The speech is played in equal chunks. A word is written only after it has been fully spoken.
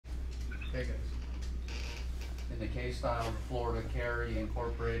Okay, guys. In the case style of Florida Carry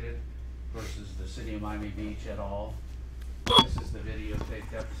Incorporated versus the City of Miami Beach et al. This is the videotape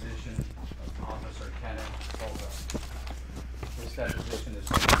deposition of Officer Kenneth Holder. This deposition is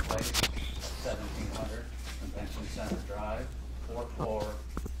taking place at 1700 Convention Center Drive, 4th floor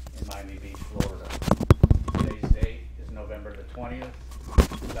in Miami Beach, Florida. Today's date is November the 20th,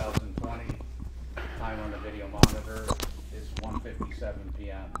 2020. Time on the video monitor is 1:57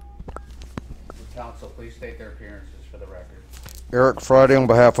 p.m. Would counsel please state their appearances for the record? Eric Friday on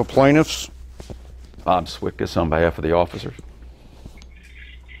behalf of plaintiffs. Bob Swickus on behalf of the officers.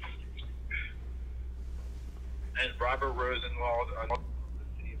 And Robert Rosenwald on the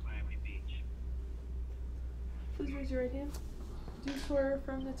City of Miami Beach. Please raise your right hand. Do you swear or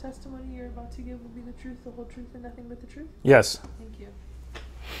affirm the testimony you're about to give will be the truth, the whole truth, and nothing but the truth? Yes. Thank you.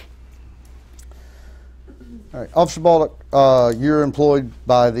 All right, Officer Baldock, you're employed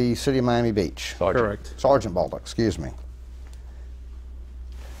by the City of Miami Beach. Sergeant. Correct. Sergeant Baldock, excuse me.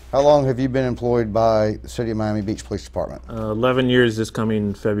 How long have you been employed by the City of Miami Beach Police Department? 11 years this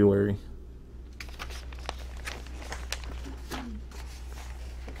coming February.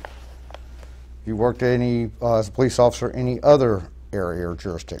 You worked any as a police officer any other area or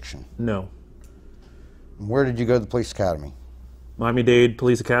jurisdiction? No. Where did you go to the police academy? Miami-Dade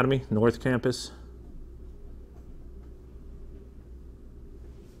Police Academy, North Campus.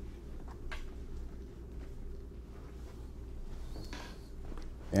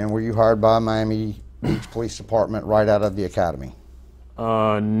 And were you hired by Miami Beach Police Department right out of the academy?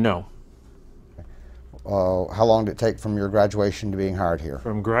 No. How long did it take from your graduation to being hired here?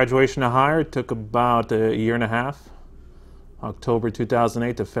 From graduation to hire, it took about a year and a half. October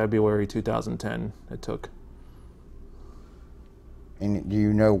 2008 to February 2010 it took. And do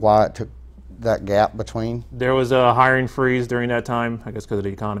you know why it took that gap between? There was a hiring freeze during that time, I guess because of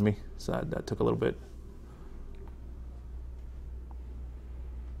the economy, so that took a little bit.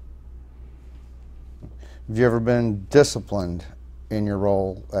 Have you ever been disciplined in your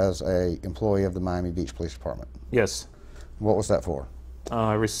role as an employee of the Miami Beach Police Department? Yes. What was that for?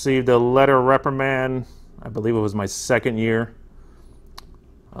 I received a letter of reprimand, I believe it was my second year.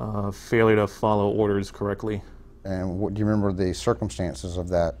 Failure to follow orders correctly. And what, do you remember the circumstances of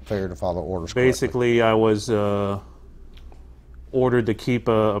that failure to follow orders correctly? Basically, I was ordered to keep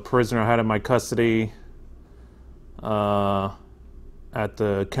a prisoner I had in my custody at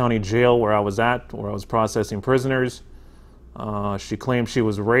the county jail where I was processing prisoners. She claimed she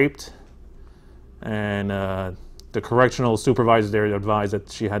was raped, and the correctional supervisor there advised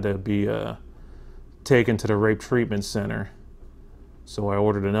that she had to be taken to the rape treatment center. So I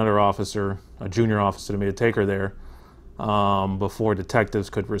ordered another officer, a junior officer, to me to take her there before detectives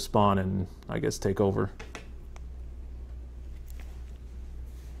could respond and, I guess, take over.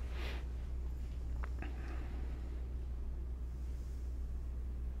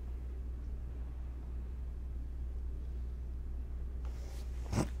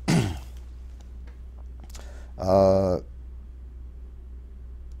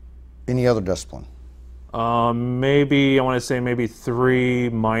 Any other discipline? Maybe, I want to say maybe 3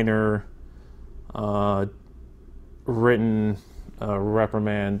 minor written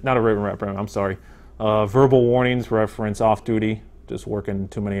reprimand, not a written reprimand, I'm sorry, verbal warnings reference off duty, just working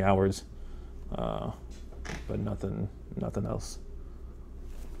too many hours, but nothing else.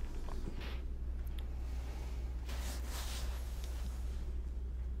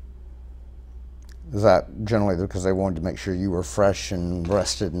 Is that generally because they wanted to make sure you were fresh and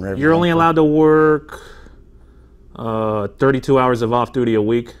rested and everything? You're only allowed to work 32 hours of off duty a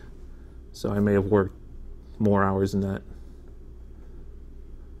week, so I may have worked more hours than that.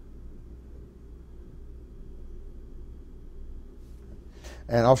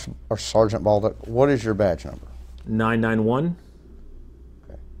 And Officer or Sergeant Baldock, what is your badge number? 991.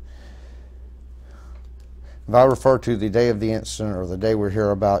 Okay. If I refer to the day of the incident or the day we're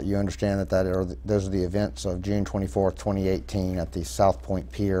here about, you understand that those are the events of June 24th, 2018 at the South Point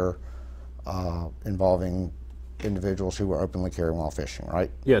Pier involving individuals who were openly carrying while fishing, right?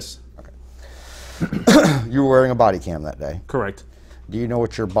 Yes. Okay. You were wearing a body cam that day? Correct. Do you know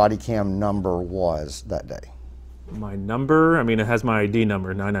what your body cam number was that day? My number, I mean, it has my ID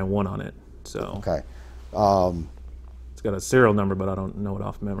number, 991 on it, so. Okay. It's got a serial number, but I don't know it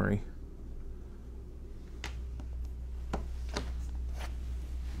off memory.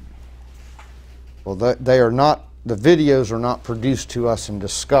 Well, they are not, the videos are not produced to us in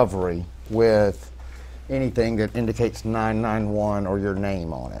discovery with anything that indicates 991 or your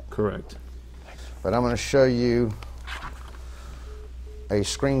name on it. Correct. But I'm going to show you a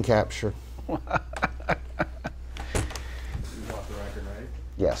screen capture. You want the record, right?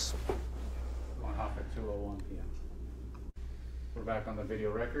 Yes. 2:01 p.m. We're back on the video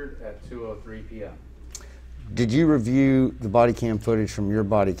record at 2:03 p.m. Did you review the body cam footage from your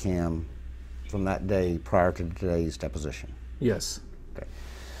body cam from that day prior to today's deposition? Yes. Okay.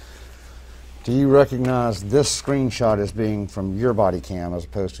 Do you recognize this screenshot as being from your body cam as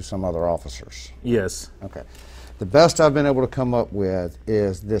opposed to some other officers? Yes. Okay. The best I've been able to come up with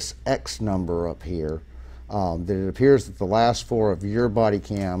is this X number up here. That it appears that the last four of your body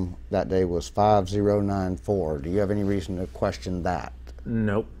cam that day was 5094. Do you have any reason to question that?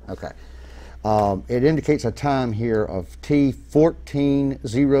 Nope. Okay. It indicates a time here of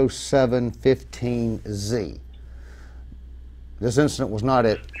T14:07:15Z. This incident was not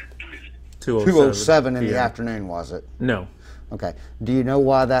at 2:07 in the afternoon, was it? No. Okay. Do you know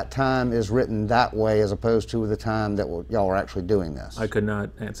why that time is written that way as opposed to the time that y'all were actually doing this? I could not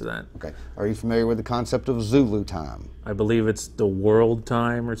answer that. Okay. Are you familiar with the concept of Zulu time? I believe it's the world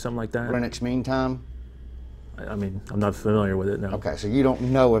time or something like that. Greenwich Mean Time? I mean, I'm not familiar with it, no. Okay, so you don't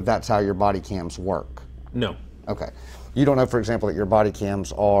know if that's how your body cams work? No. Okay. You don't know, for example, that your body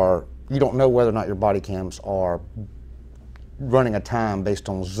cams are, you don't know whether or not your body cams are running a time based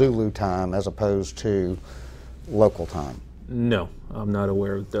on Zulu time as opposed to local time? No, I'm not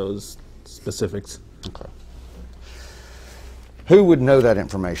aware of those specifics. Okay. Who would know that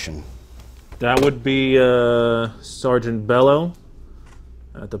information? That would be Sergeant Bello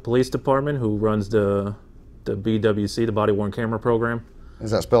at the police department, who runs the BWC, the body worn camera program.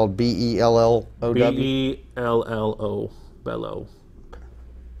 Is that spelled B-E-L-L-O-W? B-E-L-L-O, Bello. Okay.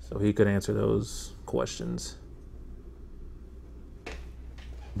 So he could answer those questions.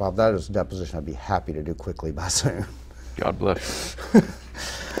 Bob, that is a deposition I'd be happy to do quickly by Zoom. God bless.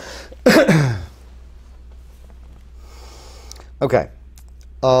 Okay.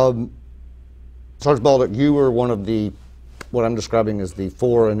 Sergeant Baldock, you were one of the, what I'm describing as the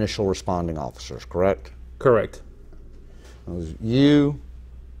 4 initial responding officers, correct? Correct. It was you,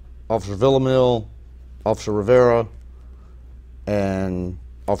 Officer Villamil, Officer Rivera, and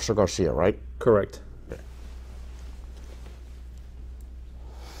Officer Garcia, right? Correct.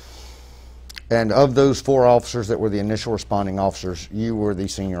 And of those 4 officers that were the initial responding officers, you were the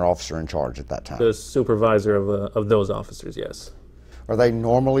senior officer in charge at that time? The supervisor of those officers, yes. Are they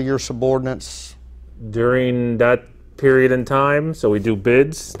normally your subordinates? During that period in time, so we do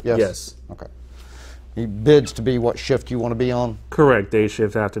bids? Yes. Okay. He bids to be what shift you want to be on? Correct, day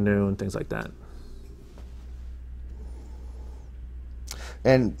shift, afternoon, things like that.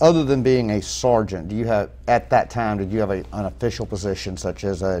 And other than being a sergeant, do you have, at that time, did you have an official position such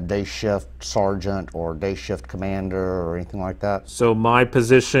as a day shift sergeant or day shift commander or anything like that? So my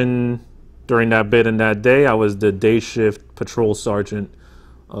position during that bid and that day, I was the day shift patrol sergeant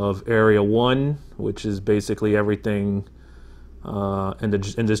of Area 1, which is basically everything in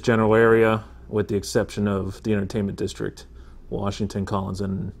this general area, with the exception of the entertainment district, Washington, Collins,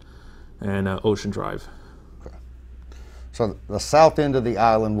 and Ocean Drive. So the south end of the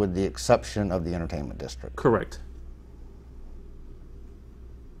island with the exception of the entertainment district? Correct.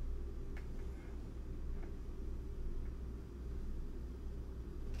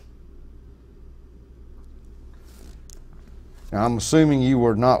 Now I'm assuming you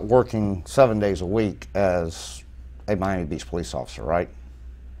were not working 7 days a week as a Miami Beach police officer, right?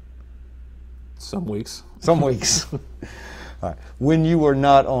 Some weeks. Some weeks. All right. When you were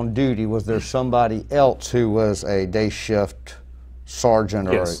not on duty, was there somebody else who was a day shift sergeant?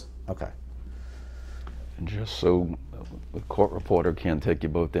 Or yes. Okay. And just so the court reporter can't take you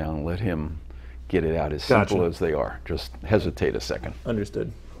both down, and let him get it out as simple as they are. Just hesitate a second.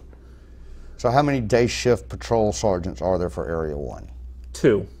 Understood. So how many day shift patrol sergeants are there for Area 1?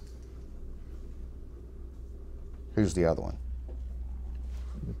 2. Who's the other one?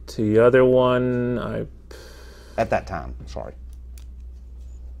 The other one, At that time, sorry.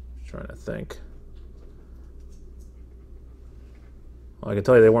 Trying to think. Well, I can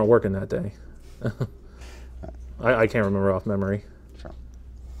tell you they weren't working that day. I can't remember off memory. Sure.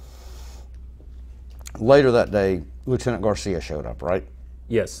 Later that day, Lieutenant Garcia showed up, right?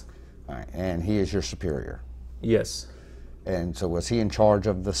 Yes. All right. And he is your superior. Yes. And so was he in charge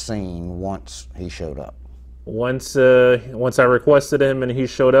of the scene once he showed up? Once I requested him and he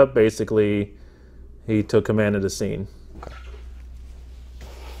showed up, basically, he took command of the scene. Okay.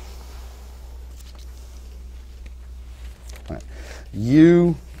 All right.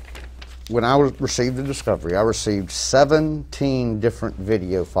 You, when I received the discovery, I received 17 different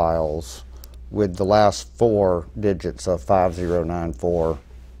video files with the last 4 digits of 5094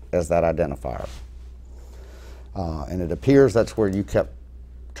 as that identifier. And it appears that's where you kept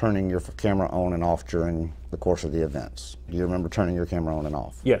turning your camera on and off during the course of the events. Do you remember turning your camera on and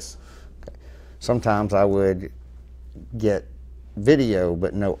off? Yes. Okay. sometimes I would get video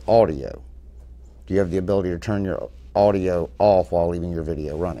but no audio. Do you have the ability to turn your audio off while leaving your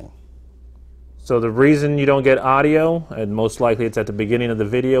video running? So the reason you don't get audio, and most likely it's at the beginning of the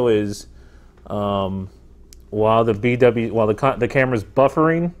video, is while the camera's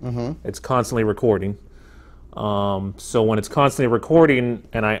buffering, it's constantly recording. So when it's constantly recording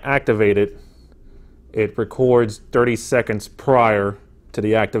and I activate it, it records 30 seconds prior to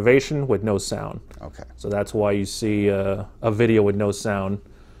the activation with no sound. Okay. So that's why you see a video with no sound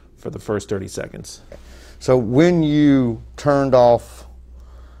for the first 30 seconds. So when you turned off,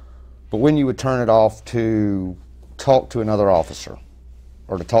 but when you would turn it off to talk to another officer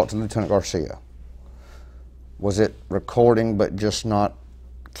or to talk to Lieutenant Garcia, was it recording but just not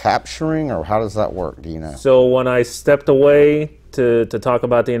capturing, or how does that work? Do you know? So when I stepped away to talk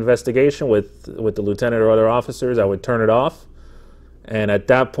about the investigation with the lieutenant or other officers, I would turn it off, and at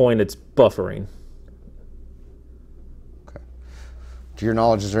that point it's buffering. Okay. To your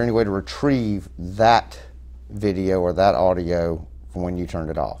knowledge, is there any way to retrieve that video or that audio from when you turned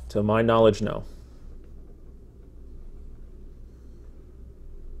it off? To my knowledge, no.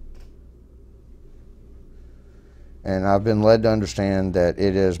 And I've been led to understand that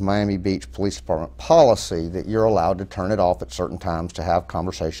it is Miami Beach Police Department policy that you're allowed to turn it off at certain times to have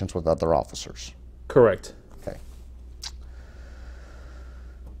conversations with other officers. Correct. Okay.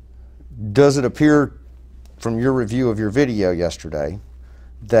 Does it appear from your review of your video yesterday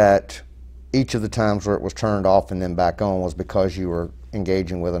that each of the times where it was turned off and then back on was because you were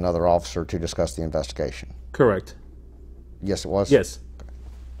engaging with another officer to discuss the investigation? Correct. Yes, it was? Yes.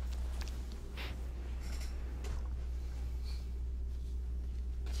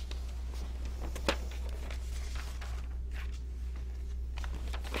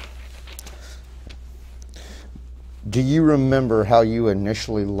 Do you remember how you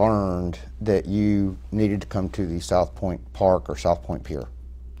initially learned that you needed to come to the South Point Park or South Point Pier?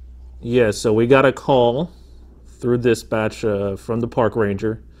 Yeah, so we got a call through dispatch from the park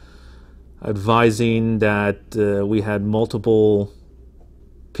ranger advising that we had multiple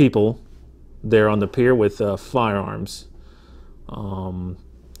people there on the pier with firearms.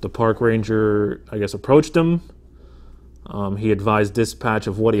 The park ranger, I guess, approached him. He advised dispatch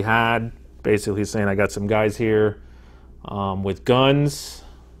of what he had, basically saying, I got some guys here with guns,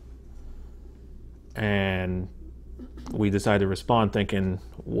 and we decided to respond thinking,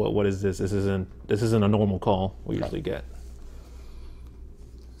 what is this? This isn't a normal call we usually get.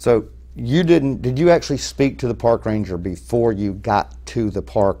 So did you actually speak to the park ranger before you got to the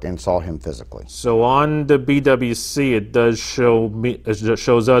park and saw him physically? So on the BWC, it does show me, it just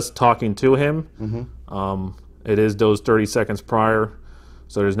shows us talking to him. Mm-hmm. It is those 30 seconds prior,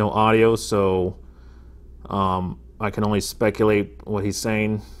 so there's no audio, so I can only speculate what he's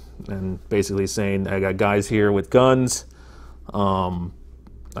saying, and basically saying, I got guys here with guns.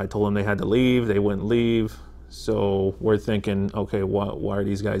 I told them they had to leave, they wouldn't leave, so we're thinking, okay, why are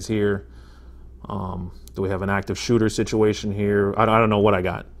these guys here? Do we have an active shooter situation here? I don't know what I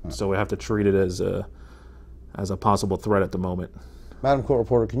got, so we have to treat it as a possible threat at the moment. Madam Court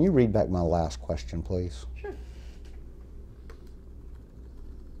Reporter, can you read back my last question, please? Sure.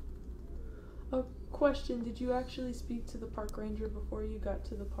 A question, did you actually speak to the park ranger before you got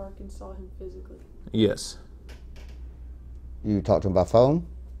to the park and saw him physically? Yes. You talked to him by phone?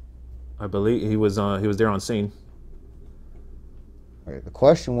 I believe he was there on scene. Okay, the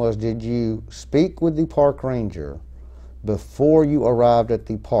question was, did you speak with the park ranger before you arrived at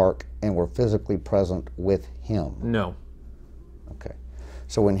the park and were physically present with him? No. Okay.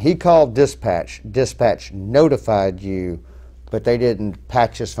 So when he called dispatch, dispatch notified you, but they didn't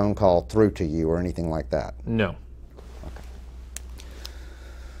patch his phone call through to you or anything like that? No. Okay.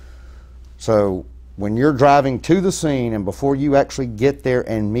 So when you're driving to the scene and before you actually get there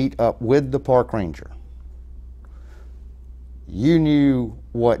and meet up with the park ranger, you knew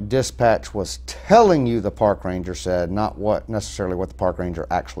what dispatch was telling you the park ranger said, not necessarily what the park ranger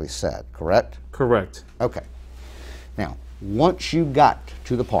actually said, correct? Correct. Okay. Now, once you got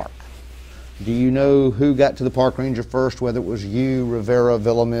to the park, do you know who got to the park ranger first, whether it was you, Rivera,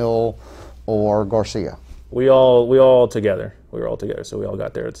 Villamil, or Garcia? We all together. We were all together, so we all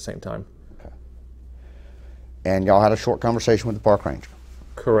got there at the same time. Okay. And y'all had a short conversation with the park ranger?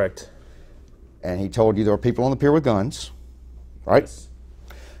 Correct. And he told you there were people on the pier with guns, right? Yes.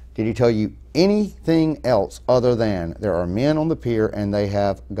 Did he tell you anything else other than there are men on the pier and they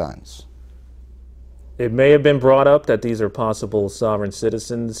have guns? It may have been brought up that these are possible sovereign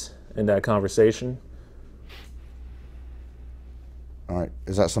citizens in that conversation. All right.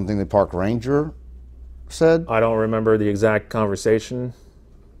 Is that something the park ranger said? I don't remember the exact conversation,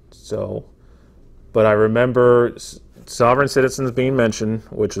 so but I remember sovereign citizens being mentioned,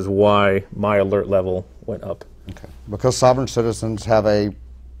 which is why my alert level went up. Okay. Because sovereign citizens have a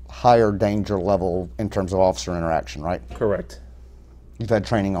higher danger level in terms of officer interaction, right? Correct. You've had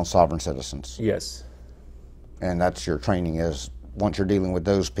training on sovereign citizens. Yes. And that's your training is, once you're dealing with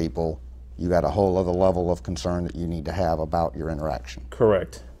those people, you got a whole other level of concern that you need to have about your interaction.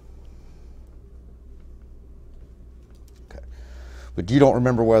 Correct. Okay. But you don't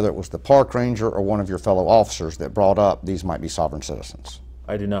remember whether it was the park ranger or one of your fellow officers that brought up these might be sovereign citizens.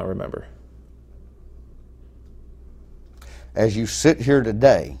 I do not remember. As you sit here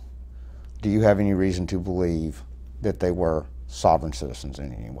today, do you have any reason to believe that they were sovereign citizens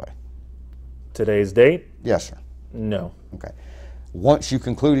in any way? Today's date? Yes, sir. No. Okay. Once you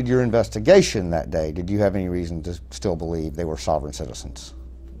concluded your investigation that day, did you have any reason to still believe they were sovereign citizens?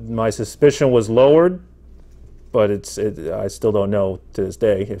 My suspicion was lowered, but I still don't know to this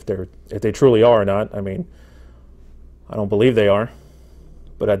day if they truly are or not. I mean, I don't believe they are.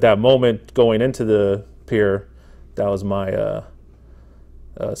 But at that moment, going into the pier, that was my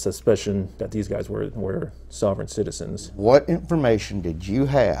suspicion that these guys were sovereign citizens. What information did you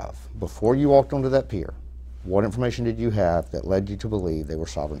have before you walked onto that pier? What information did you have that led you to believe they were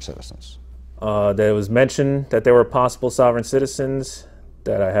sovereign citizens? That it was mentioned that there were possible sovereign citizens,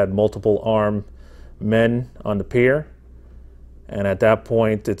 that I had multiple armed men on the pier. And at that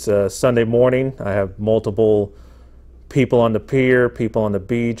point, it's a Sunday morning. I have multiple people on the pier, people on the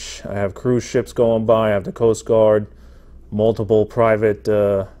beach. I have cruise ships going by. I have the Coast Guard, multiple private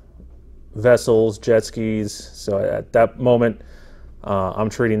vessels, jet skis. So at that moment,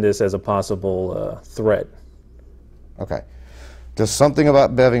 I'm treating this as a possible threat. Okay. Does something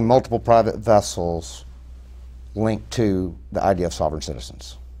about having multiple private vessels link to the idea of sovereign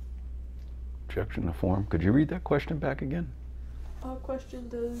citizens? Objection to form. Could you read that question back again? Question,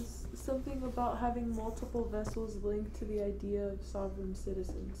 does something about having multiple vessels link to the idea of sovereign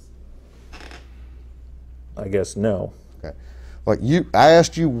citizens? I guess no. Okay. Well, I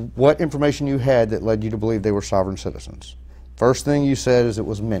asked you what information you had that led you to believe they were sovereign citizens. First thing you said is it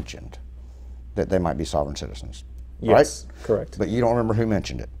was mentioned that they might be sovereign citizens. Yes, right? correct. But you don't remember who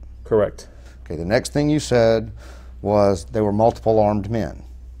mentioned it. Correct. Okay, the next thing you said was they were multiple armed men.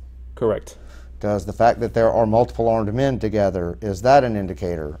 Correct. Does the fact that there are multiple armed men together, is that an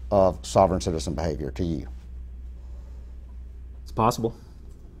indicator of sovereign citizen behavior to you? It's possible.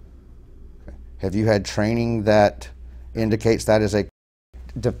 Okay. Have you had training that indicates that is a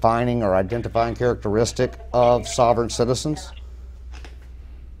defining or identifying characteristic of sovereign citizens?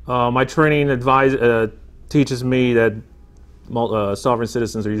 My training teaches me that sovereign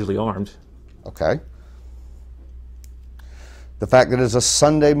citizens are usually armed. Okay. The fact that it's a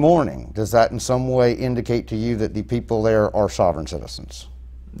Sunday morning, does that in some way indicate to you that the people there are sovereign citizens?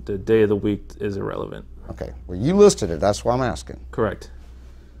 The day of the week is irrelevant. Okay. Well, you listed it. That's why I'm asking. Correct.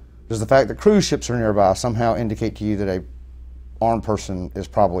 Does the fact that cruise ships are nearby somehow indicate to you that a armed person is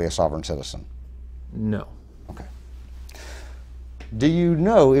probably a sovereign citizen? No. Okay. Do you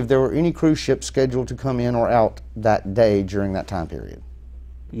know if there were any cruise ships scheduled to come in or out that day during that time period?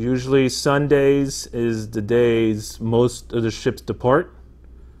 Usually Sundays is the days most of the ships depart.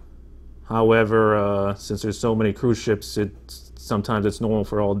 However, since there's so many cruise ships, sometimes it's normal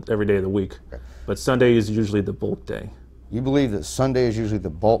for every day of the week. Okay. But Sunday is usually the bulk day. You believe that Sunday is usually the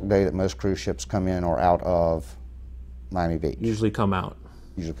bulk day that most cruise ships come in or out of Miami Beach? Usually come out.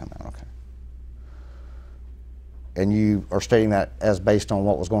 Usually come out, okay. And you are stating that as based on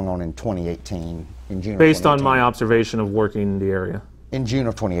what was going on in 2018, in June of 2018? Based on my observation of working the area. In June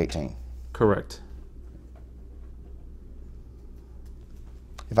of 2018? Correct.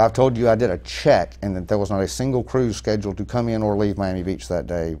 If I've told you I did a check and that there was not a single cruise scheduled to come in or leave Miami Beach that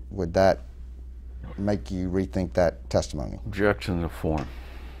day, would that make you rethink that testimony? Objection to form.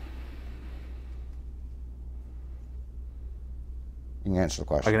 You can answer the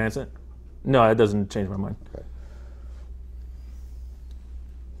question. I can answer it? No, that doesn't change my mind. Okay.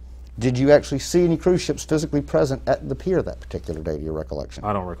 Did you actually see any cruise ships physically present at the pier that particular day, to your recollection?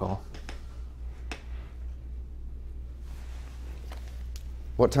 I don't recall.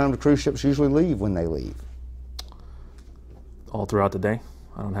 What time do cruise ships usually leave when they leave? All throughout the day.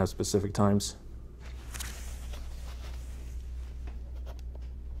 I don't have specific times.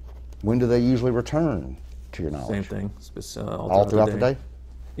 When do they usually return, to your knowledge? Same thing. All throughout the day?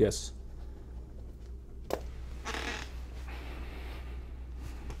 Yes.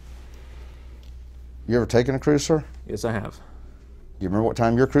 You ever taken a cruise, sir? Yes, I have. You remember what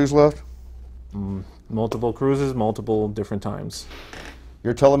time your cruise left? Multiple cruises, multiple different times.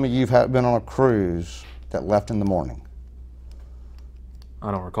 You're telling me you've been on a cruise that left in the morning?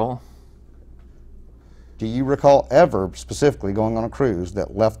 I don't recall. Do you recall ever specifically going on a cruise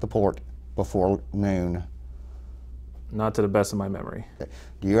that left the port before noon? Not to the best of my memory. Okay.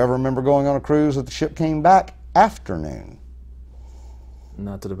 Do you ever remember going on a cruise that the ship came back after noon?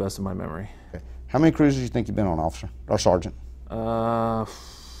 Not to the best of my memory. Okay. How many cruises do you think you've been on, officer or sergeant?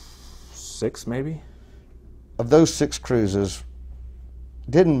 6 maybe. Of those 6 cruises,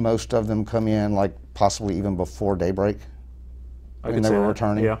 didn't most of them come in like possibly even before daybreak? When they were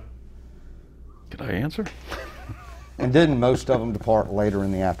returning? Yeah. Did I answer? And didn't most of them depart later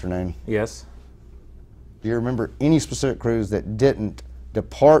in the afternoon? Yes. Do you remember any specific cruise that didn't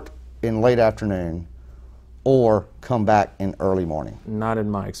depart in late afternoon or come back in early morning? Not in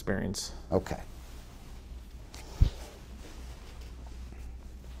my experience. Okay.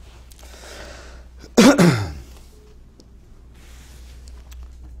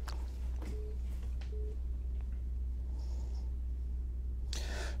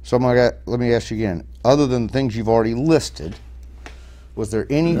 So let me ask you again, other than the things you've already listed, was there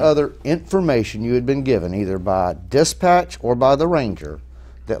any other information you had been given, either by dispatch or by the ranger,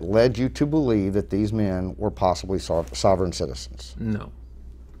 that led you to believe that these men were possibly sovereign citizens? No.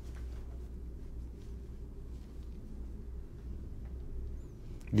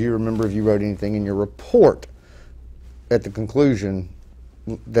 Do you remember if you wrote anything in your report at the conclusion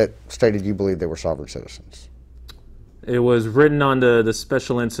that stated you believed they were sovereign citizens? It was written on the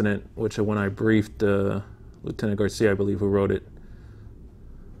special incident, which when I briefed Lieutenant Garcia, I believe, who wrote it.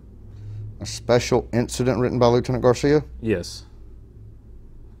 A special incident written by Lieutenant Garcia? Yes.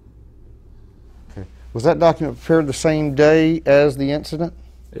 Okay. Was that document prepared the same day as the incident?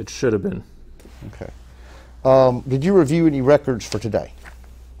 It should have been. Okay. Did you review any records for today?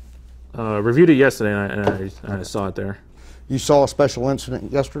 Reviewed it yesterday, and I saw it there. You saw a special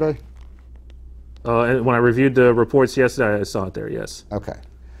incident yesterday? And when I reviewed the reports yesterday, I saw it there, yes. Okay.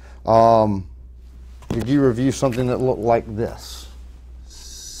 Did you review something that looked like this?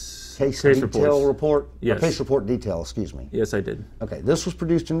 Case detail report? Yes. Case report detail, excuse me. Yes, I did. Okay, this was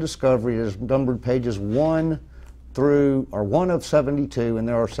produced in Discovery. It is numbered pages 1 of 72, and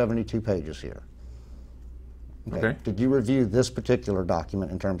there are 72 pages here. Okay. Did you review this particular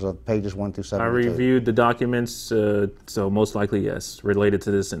document in terms of pages 1 through 72? I reviewed the documents, so most likely yes, related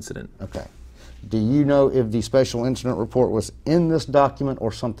to this incident. Okay. Do you know if the special incident report was in this document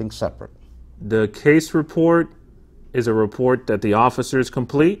or something separate? The case report is a report that the officers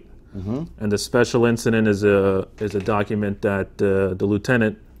complete, and the special incident is a document that the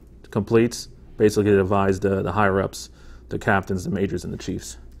lieutenant completes, basically to advise the higher-ups, the captains, the majors, and the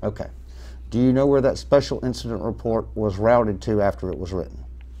chiefs. Okay. Do you know where that special incident report was routed to after it was written?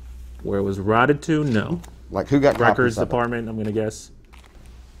 Where it was routed to? No. Like who got Records copies of it? department, I'm going to guess.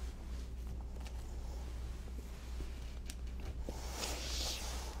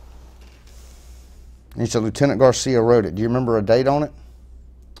 And you said Lieutenant Garcia wrote it. Do you remember a date on it?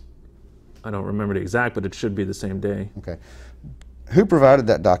 I don't remember the exact, but it should be the same day. Okay. Who provided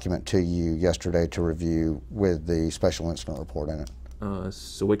that document to you yesterday to review with the special incident report in it?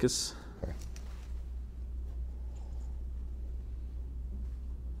 Sawickas. Okay.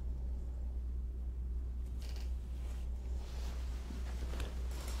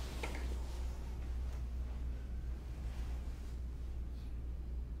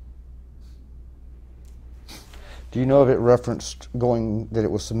 Do you know if it referenced that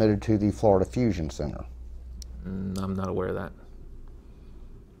it was submitted to the Florida Fusion Center? I'm not aware of that.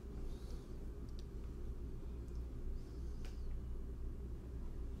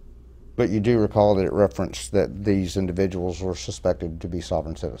 But you do recall that it referenced that these individuals were suspected to be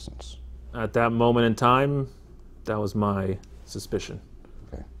sovereign citizens? At that moment in time, that was my suspicion.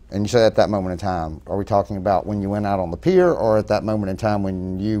 Okay. And you said at that moment in time, are we talking about when you went out on the pier or at that moment in time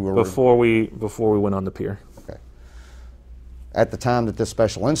when you were... Before we went on the pier. Okay. At the time that this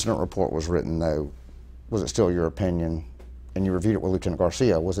special incident report was written, though, was it still your opinion, and you reviewed it with Lieutenant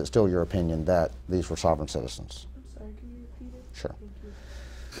Garcia, was it still your opinion that these were sovereign citizens? I'm sorry, can you repeat it? Sure. Thank you.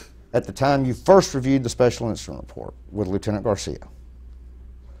 At the time you first reviewed the special incident report with Lieutenant Garcia,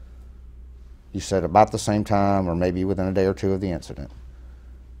 you said about the same time or maybe within a day or two of the incident,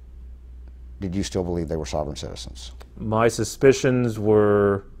 did you still believe they were sovereign citizens? My suspicions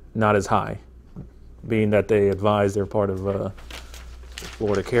were not as high, being that they advised they're part of the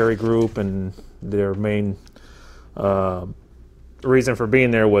Florida Carry Group, and their main reason for being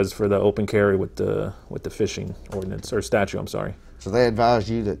there was for the open carry with the fishing ordinance or statute. I'm sorry. So they advised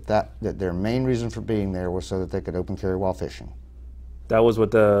you that their main reason for being there was so that they could open carry while fishing? That was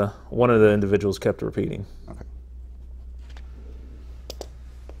what one of the individuals kept repeating. Okay.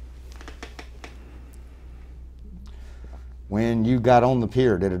 When you got on the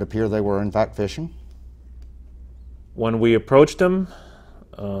pier, did it appear they were in fact fishing? When we approached them,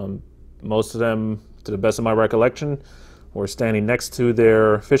 most of them, to the best of my recollection, were standing next to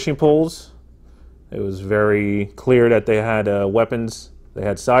their fishing poles. It was very clear that they had weapons, they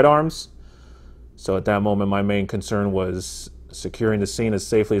had sidearms. So at that moment, my main concern was securing the scene as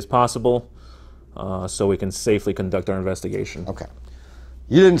safely as possible so we can safely conduct our investigation. Okay.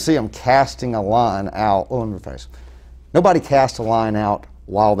 You didn't see them casting a line out. Oh, let me rephrase. Nobody cast a line out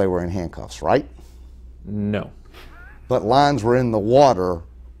while they were in handcuffs, right? No. But lines were in the water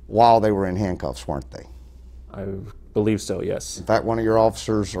while they were in handcuffs, weren't they? I believe so, yes. In fact, one of your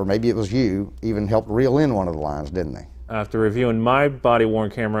officers, or maybe it was you, even helped reel in one of the lines, didn't they? After reviewing my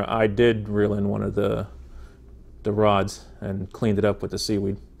body-worn camera, I did reel in one of the rods and cleaned it up with the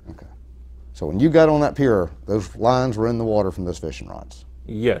seaweed. Okay. So when you got on that pier, those lines were in the water from those fishing rods?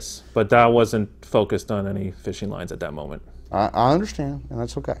 Yes, but that wasn't focused on any fishing lines at that moment. I understand, and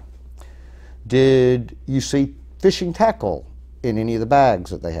that's okay. Did you see fishing tackle in any of the bags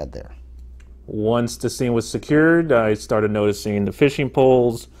that they had there? Once the scene was secured, I started noticing the fishing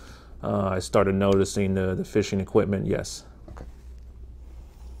poles. I started noticing the fishing equipment, yes. Okay.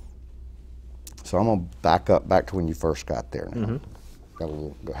 So I'm going to back up back to when you first got there now. Got a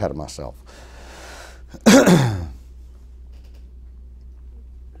little ahead of myself.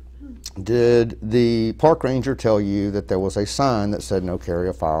 Did the park ranger tell you that there was a sign that said no carry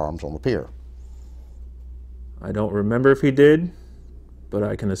of firearms on the pier? I don't remember if he did, but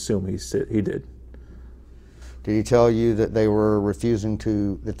I can assume he did. Did he tell you that they were refusing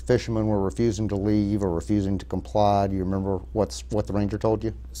to, that the fishermen were refusing to leave or refusing to comply? Do you remember what the ranger told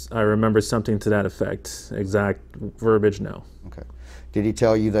you? I remember something to that effect. Exact verbiage, no. Okay. Did he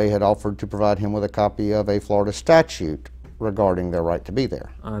tell you they had offered to provide him with a copy of a Florida statute regarding their right to be there?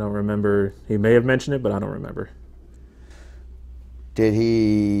 I don't remember. He may have mentioned it, but I don't remember. Did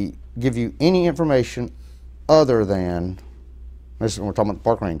he give you any information other than, this is when we're talking about the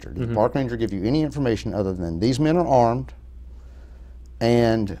park ranger, did the park ranger give you any information other than these men are armed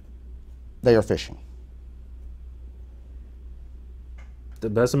and they are fishing? To the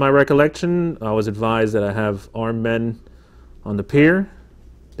best of my recollection, I was advised that I have armed men on the pier.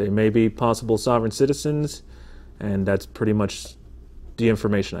 They may be possible sovereign citizens, and that's pretty much the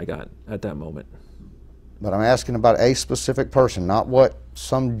information I got at that moment. But I'm asking about a specific person, not what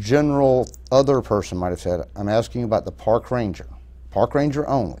some general other person might have said. I'm asking you about the park ranger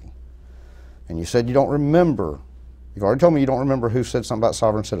only. And you said you don't remember. You've already told me you don't remember who said something about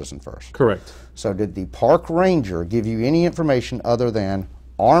sovereign citizen first. Correct. So did the park ranger give you any information other than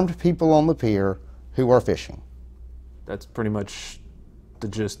armed people on the pier who are fishing? That's pretty much the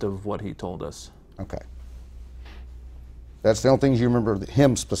gist of what he told us. Okay. That's the only things you remember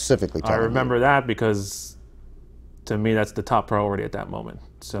him specifically telling I you. remember that because, to me, that's the top priority at that moment.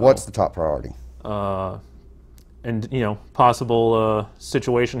 So, what's the top priority? and possible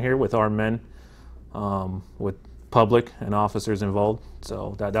situation here with armed men, with public and officers involved.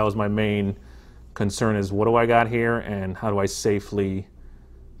 So that was my main concern: is what do I got here, and how do I safely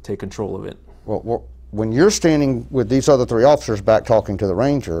take control of it? Well, when you're standing with these other three officers back talking to the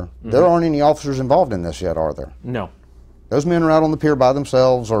ranger, there aren't any officers involved in this yet, are there? No. Those men are out on the pier by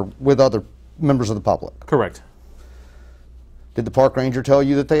themselves or with other members of the public. Correct. Did the park ranger tell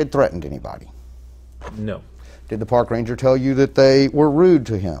you that they had threatened anybody? No. Did the park ranger tell you that they were rude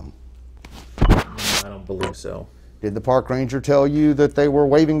to him? I don't believe so. Did the park ranger tell you that they were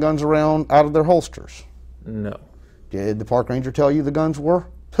waving guns around out of their holsters? No. Did the park ranger tell you the guns were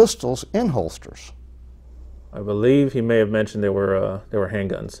pistols in holsters? I believe he may have mentioned they were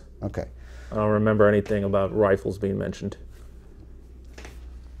handguns. Okay. I don't remember anything about rifles being mentioned.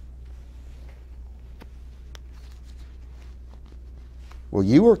 Well,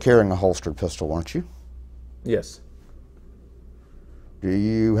 you were carrying a holstered pistol, weren't you? Yes. Do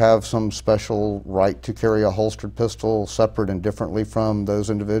you have some special right to carry a holstered pistol separate and differently from those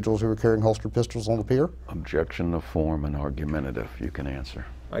individuals who were carrying holstered pistols on the pier? Objection to form and argumentative. You can answer.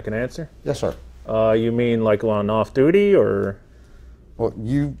 I can answer? Yes, sir. You mean like on off-duty, or? Well,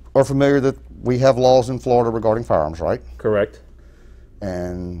 you are familiar that we have laws in Florida regarding firearms, right? Correct.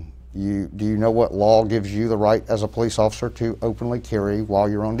 And do you know what law gives you the right as a police officer to openly carry while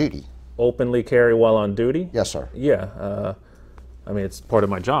you're on duty? Openly carry while on duty? Yes, sir. Yeah. I mean, it's part of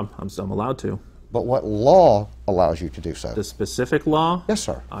my job. I'm allowed to. But what law allows you to do so? The specific law? Yes,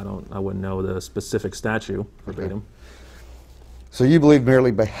 sir. I wouldn't know the specific statute verbatim. Okay. So you believe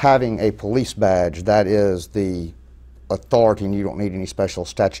merely by having a police badge, that is the authority, and you don't need any special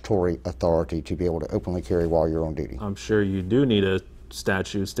statutory authority to be able to openly carry while you're on duty? I'm sure you do need a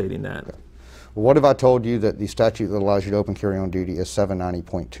statute stating that. Okay. Well, what if I told you that the statute that allows you to open carry on duty is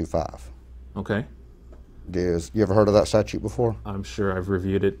 790.25? Okay. You ever heard of that statute before? I'm sure I've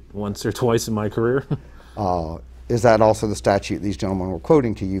reviewed it once or twice in my career. Is that also the statute these gentlemen were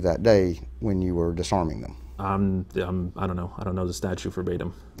quoting to you that day when you were disarming them? I don't know. I don't know the statute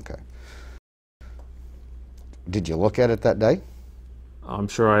verbatim. Okay. Did you look at it that day? I'm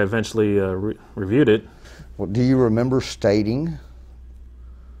sure I eventually reviewed it. Well, do you remember stating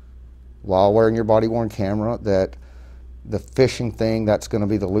while wearing your body-worn camera that the phishing thing, that's going to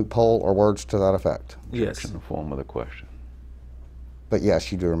be the loophole, or words to that effect? Yes. In the form of the question. But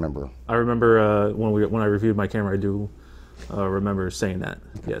yes, you do remember. I remember when I reviewed my camera, I do remember saying that.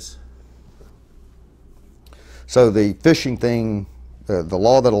 Yes. So the phishing thing, the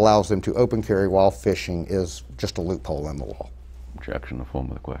law that allows them to open carry while fishing is just a loophole in the law. Objection in the form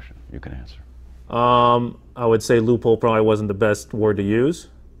of the question. You can answer. I would say loophole probably wasn't the best word to use,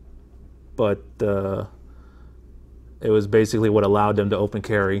 but it was basically what allowed them to open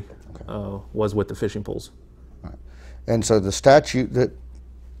carry was with the fishing poles. Right. And so the statute that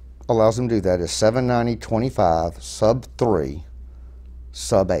allows them to do that is 790.25 sub 3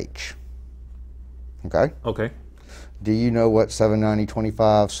 sub H. Okay? Okay. Do you know what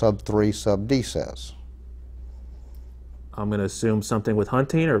 790.25 sub 3 sub D says? I'm going to assume something with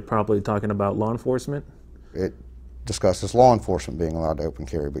hunting, or probably talking about law enforcement. It discusses law enforcement being allowed to open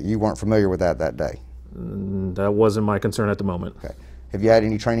carry, but you weren't familiar with that day. That wasn't my concern at the moment. Okay. Have you had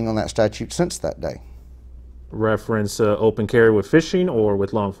any training on that statute since that day? Reference open carry with fishing or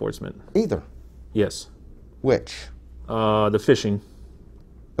with law enforcement? Either. Yes. Which? The fishing.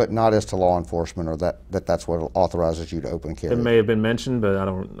 But not as to law enforcement, or that's what authorizes you to open carry. It may have been mentioned, but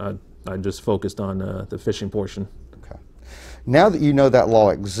I just focused on the fishing portion. Okay. Now that you know that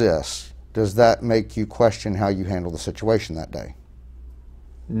law exists, does that make you question how you handle the situation that day?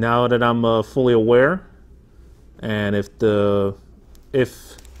 Now that I'm fully aware, and if the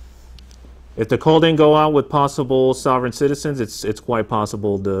call didn't go out with possible sovereign citizens, it's quite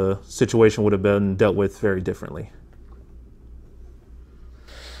possible the situation would have been dealt with very differently.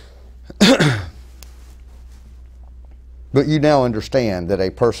 But you now understand that a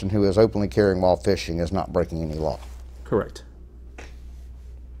person who is openly carrying while fishing is not breaking any law. Correct.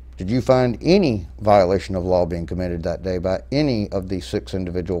 Did you find any violation of law being committed that day by any of the 6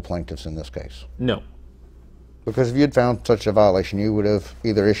 individual plaintiffs in this case? No. Because if you had found such a violation, you would have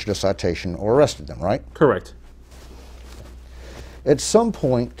either issued a citation or arrested them, right? Correct. At some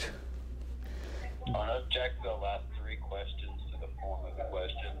point, Object the last 3 questions to the form of the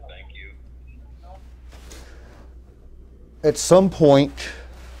question. Thank you. at some point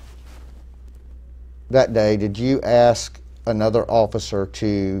that day, did you ask another officer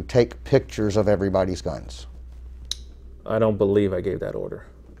to take pictures of everybody's guns? I don't believe I gave that order.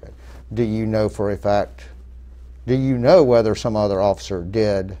 Okay. Do you know for a fact, do you know whether some other officer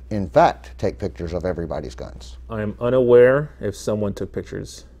did, in fact, take pictures of everybody's guns? I am unaware if someone took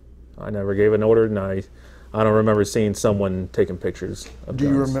pictures. I never gave an order, and I don't remember seeing someone taking pictures of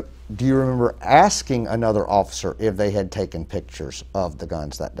guns. Do you remember asking another officer if they had taken pictures of the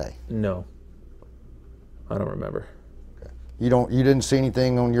guns that day? No. I don't remember. Okay. You didn't see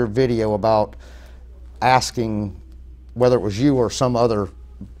anything on your video about asking whether it was you or somebody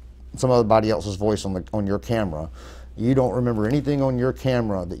else's voice on your camera. You don't remember anything on your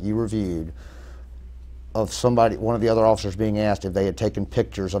camera that you reviewed of one of the other officers being asked if they had taken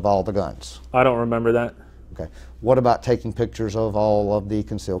pictures of all the guns? I don't remember that. Okay. What about taking pictures of all of the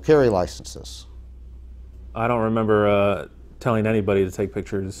concealed carry licenses? I don't remember telling anybody to take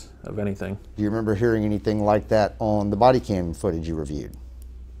pictures of anything. Do you remember hearing anything like that on the body cam footage you reviewed?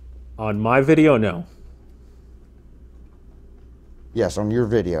 On my video, no. Yes, on your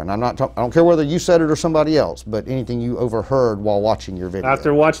video. And I don't care whether you said it or somebody else, but anything you overheard while watching your video.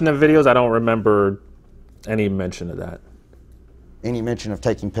 After watching the videos, I don't remember any mention of that. Any mention of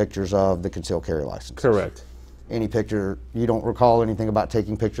taking pictures of the concealed carry license? Correct. You don't recall anything about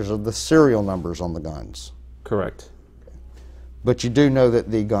taking pictures of the serial numbers on the guns? Correct. Okay. But you do know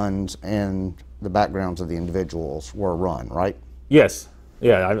that the guns and the backgrounds of the individuals were run, right? Yes.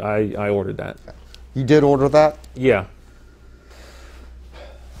 Yeah, I ordered that. Okay. You did order that? Yeah.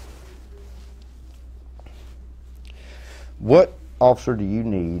 What officer do you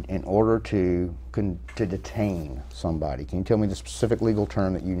need in order to detain somebody? Can you tell me the specific legal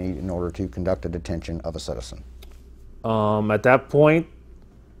term that you need in order to conduct a detention of a citizen? At that point,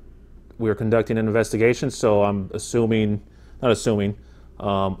 we were conducting an investigation, so I'm not assuming,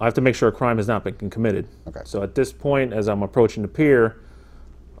 I have to make sure a crime has not been committed. Okay. So at this point, as I'm approaching the pier,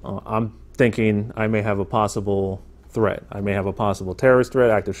 I'm thinking I may have a possible threat. I may have a possible terrorist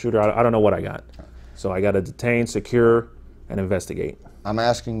threat, active shooter. I don't know what I got. So I got to detain, secure, and investigate. I'm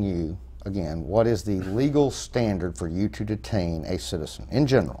asking you again, what is the legal standard for you to detain a citizen in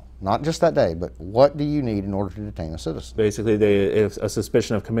general? Not just that day, but what do you need in order to detain a citizen? Basically, if a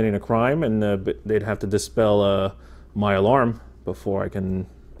suspicion of committing a crime, and they'd have to dispel my alarm before I can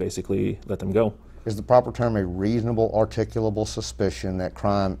basically let them go. Is the proper term a reasonable, articulable suspicion that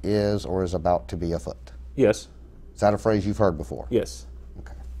crime is or is about to be afoot? Yes. Is that a phrase you've heard before? Yes.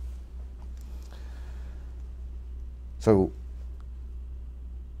 Okay. So,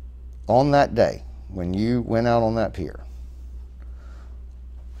 on that day, when you went out on that pier,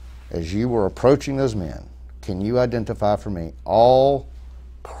 as you were approaching those men, can you identify for me all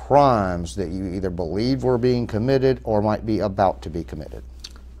crimes that you either believed were being committed or might be about to be committed?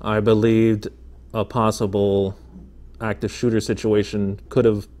 I believed a possible active shooter situation could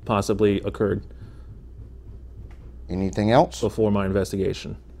have possibly occurred. Anything else? Before my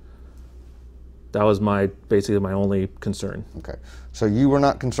investigation. That was basically my only concern. Okay. So you were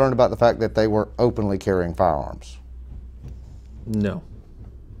not concerned about the fact that they were openly carrying firearms? No.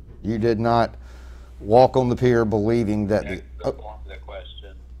 You did not walk on the pier believing that Next, the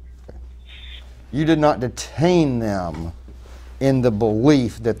question. Okay. You did not detain them in the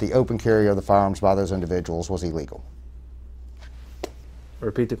belief that the open carry of the firearms by those individuals was illegal?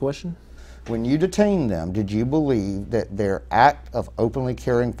 Repeat the question? When you detained them, did you believe that their act of openly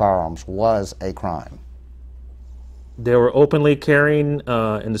carrying firearms was a crime? They were openly carrying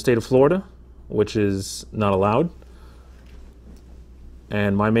in the state of Florida, which is not allowed.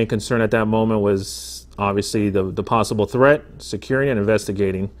 And my main concern at that moment was obviously the possible threat, securing and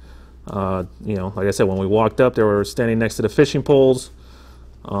investigating. You know, like I said, when we walked up, they were standing next to the fishing poles.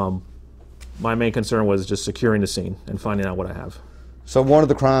 My main concern was just securing the scene and finding out what I have. So one of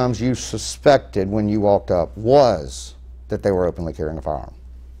the crimes you suspected when you walked up was that they were openly carrying a firearm?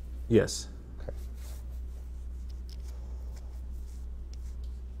 Yes. Okay.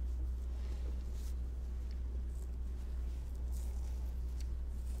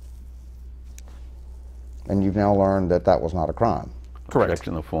 And you've now learned that that was not a crime? Correct.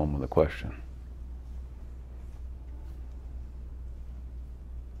 Objection in the form of the question.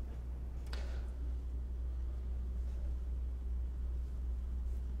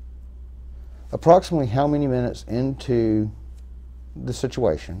 Approximately how many minutes into the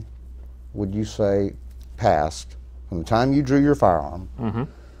situation would you say passed from the time you drew your firearm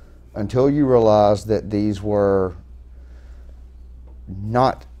until you realized that these were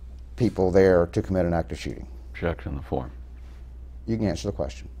not people there to commit an act of shooting? Objection in the form. You can answer the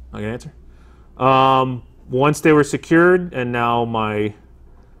question. I can answer. Once they were secured, and now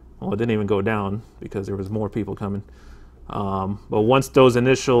well, it didn't even go down because there was more people coming. But once those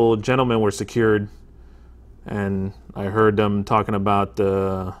initial gentlemen were secured, and I heard them talking about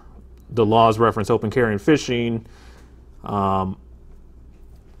the laws reference open carry and fishing, I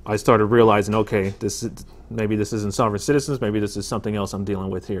started realizing, okay, maybe this isn't sovereign citizens, maybe this is something else I'm dealing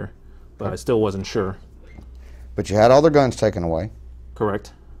with here. But I still wasn't sure. But you had all their guns taken away.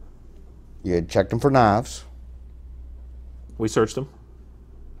 Correct. You had checked them for knives. We searched them.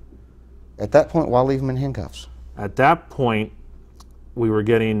 At that point, why leave them in handcuffs? At that point, we were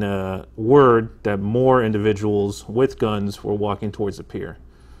getting word that more individuals with guns were walking towards the pier.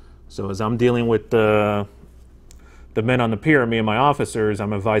 So as I'm dealing with the men on the pier, me and my officers,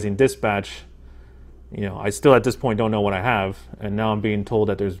 I'm advising dispatch. You know, I still at this point don't know what I have, and now I'm being told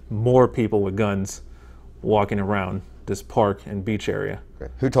that there's more people with guns walking around this park and beach area.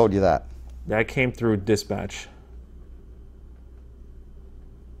 Okay. Who told you that? That came through dispatch.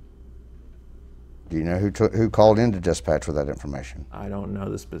 Do you know who called into dispatch with that information? I don't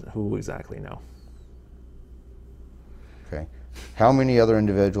know who exactly know. Okay. How many other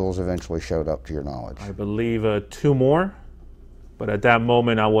individuals eventually showed up to your knowledge? I believe 2 more, but at that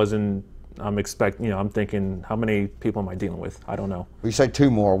moment I'm thinking, how many people am I dealing with? I don't know. Well, you say 2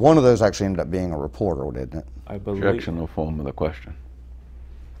 more. One of those actually ended up being a reporter, didn't it? I believe. Objection in the form of the question.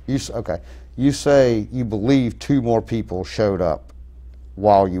 Okay. You say you believe 2 more people showed up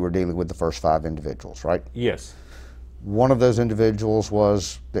while you were dealing with the first 5 individuals, right? Yes. One of those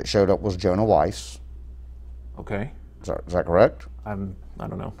individuals that showed up was Jonah Weiss. Okay. Is that correct? I don't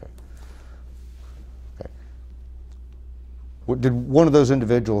know. Okay. Did one of those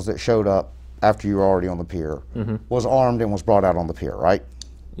individuals that showed up after you were already on the pier was armed and was brought out on the pier, right?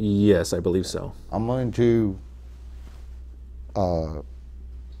 Yes, I believe so. I'm going to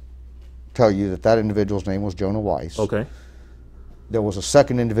tell you that individual's name was Jonah Weiss. Okay. There was a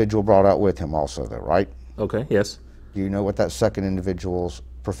second individual brought out with him also, though, right? Okay, yes. Do you know what that second individual's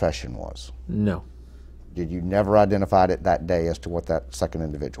profession was? No. Did you never identify it that day as to what that second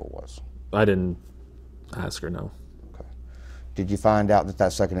individual was? I didn't ask her, no. Okay. did you find out that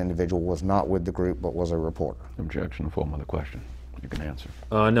that second individual was not with the group but was a reporter? Objection in the form of the question. You can answer.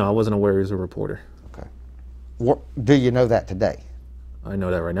 No, I wasn't aware he was a reporter. Okay. What, do you know that today? I know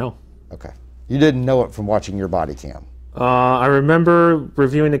that right now. Okay. You didn't know it from watching your body cam? I remember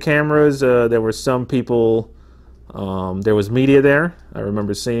reviewing the cameras. There were some people, there was media there, I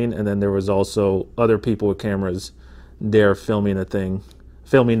remember seeing, and then there was also other people with cameras there filming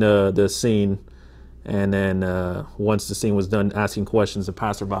the scene. And then once the scene was done, asking questions of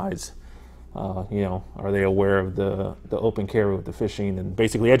passerbys, you know, are they aware of the open carry with the fishing, and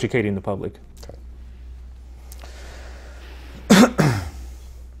basically educating the public. Okay.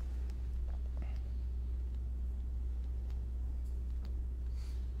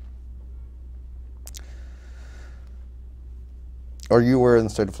 Are you aware in the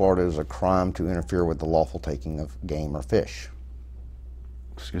state of Florida it is a crime to interfere with the lawful taking of game or fish?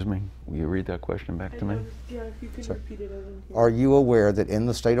 Excuse me, will you read that question back to me? Yeah, if you could repeat it, I didn't hear. Are you aware that in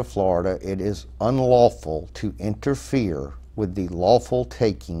the state of Florida it is unlawful to interfere with the lawful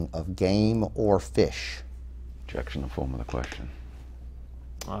taking of game or fish? Objection in the form of the question.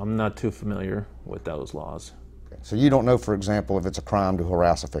 I'm not too familiar with those laws. Okay. So you don't know, for example, if it's a crime to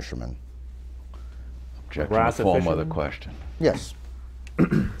harass a fisherman? Objection in Harass the a form of the fisherman? question. Yes.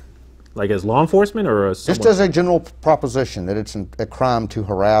 Like as law enforcement, or Just as a general proposition that it's a crime to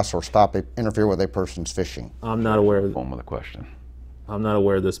harass or interfere with a person's fishing. I'm not aware. Form of the question. I'm not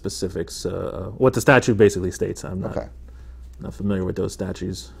aware of the specifics. What the statute basically states. I'm not. Okay. Not familiar with those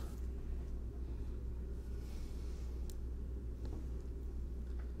statutes.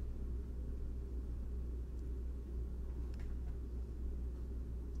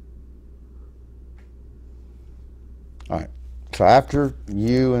 All right. So after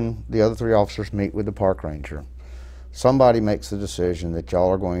you and the other 3 officers meet with the park ranger, somebody makes the decision that y'all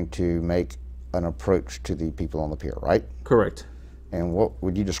are going to make an approach to the people on the pier, right? Correct. And what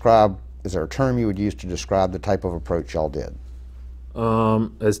would you describe, is there a term you would use to describe the type of approach y'all did?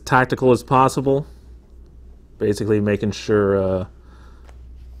 As tactical as possible. Basically making sure,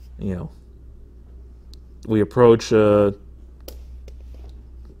 you know, we approach, I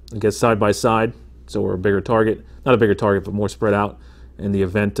guess, side by side, so we're a bigger target. Not a bigger target, but more spread out in the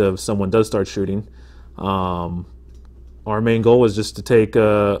event of someone does start shooting. Our main goal was just to take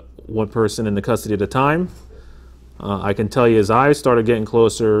one person into custody at a time. I can tell you, as I started getting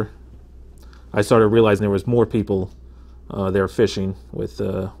closer, I started realizing there was more people there fishing with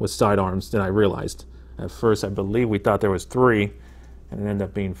sidearms than I realized. At first, I believe we thought there was 3, and it ended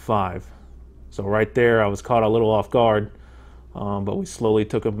up being 5. So right there, I was caught a little off guard, but we slowly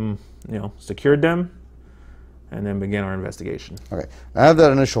took them, you know, secured them, and then began our investigation. Okay. Out of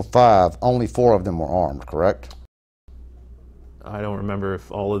that initial 5, only 4 of them were armed, correct? I don't remember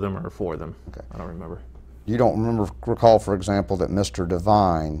if all of them or 4 of them. Okay. I don't remember. You don't recall, for example, that Mr.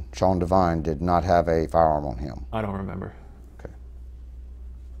 Devine, Sean Devine, did not have a firearm on him? I don't remember. Okay.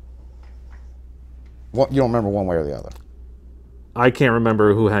 What, you don't remember one way or the other? I can't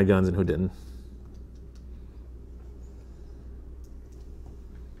remember who had guns and who didn't.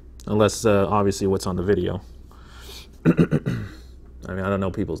 Unless, obviously, what's on the video. I mean, I don't know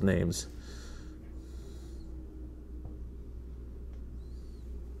people's names.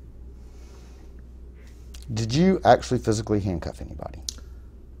 Did you actually physically handcuff anybody?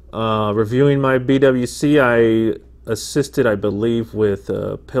 Reviewing my BWC, I assisted, I believe, with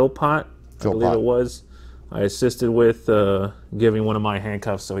pill pot. I believe pot. it was. I assisted with giving one of my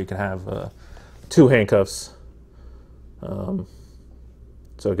handcuffs so he could have 2 handcuffs. So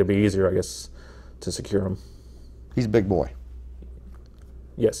it could be easier, I guess, to secure him. He's a big boy.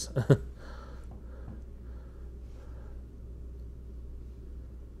 Yes.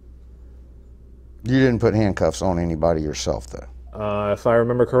 You didn't put handcuffs on anybody yourself, though? If I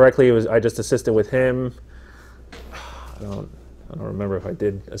remember correctly, it was I just assisted with him. I don't remember if I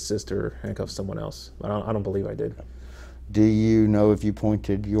did assist or handcuff someone else. I don't believe I did. Do you know if you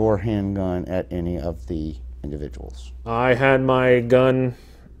pointed your handgun at any of the individuals? I had my gun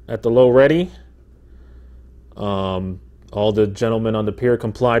at the low ready. All the gentlemen on the pier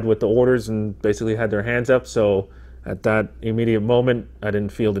complied with the orders and basically had their hands up. So at that immediate moment, I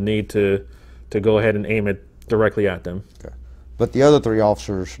didn't feel the need to go ahead and aim it directly at them. Okay. But the other 3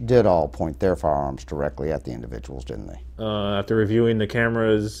 officers did all point their firearms directly at the individuals, didn't they? After reviewing the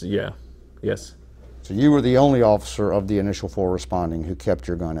cameras, yeah. Yes. So you were the only officer of the initial 4 responding who kept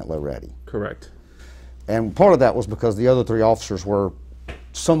your gun at low ready? Correct. And part of that was because the other 3 officers were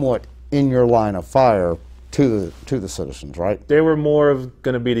somewhat in your line of fire to the citizens, right? They were more of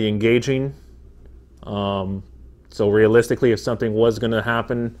going to be the engaging. So realistically, if something was going to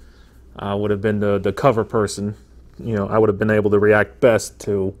happen, I would have been the cover person I would have been able to react best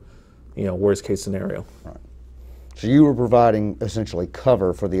to, worst case scenario. Right. So you were providing essentially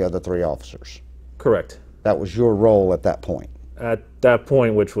cover for the other 3 officers. Correct. That was your role at that point. At that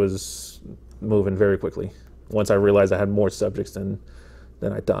point, which was moving very quickly, once I realized I had more subjects than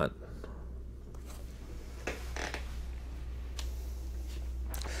I thought.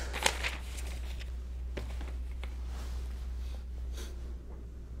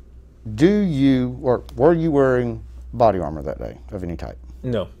 Were you wearing body armor that day of any type?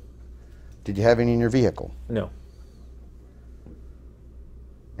 No. Did you have any in your vehicle? No.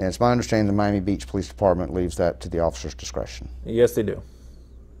 And it's my understanding the Miami Beach Police Department leaves that to the officer's discretion. Yes, they do.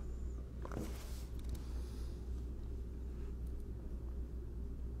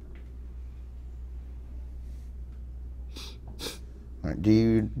 All right.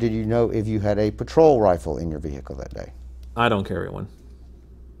 Did you know if you had a patrol rifle in your vehicle that day? I don't carry one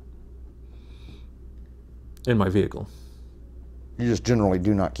in my vehicle. You just generally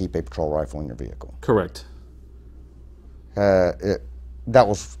do not keep a patrol rifle in your vehicle. Correct. That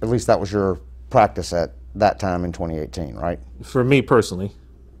was your practice at that time in 2018, right? For me personally.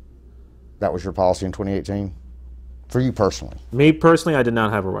 That was your policy in 2018? For you personally? Me personally, I did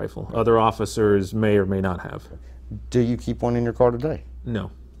not have a rifle. Other officers may or may not have. Do you keep one in your car today? No.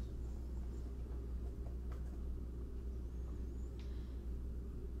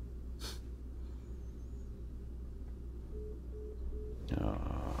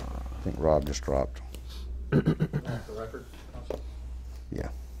 I think Rob just dropped. Off the record, Counsel? Yeah.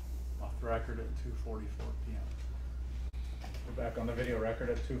 Off the record at 2:44 p.m. We're back on the video record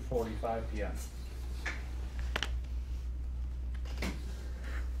at 2:45 p.m.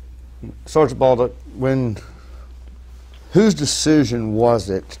 Sergeant Baldock, whose decision was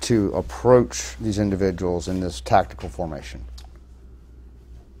it to approach these individuals in this tactical formation?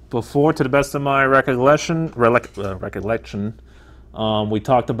 Before, to the best of my recollection, we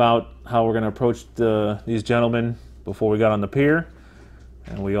talked about how we're going to approach these gentlemen before we got on the pier,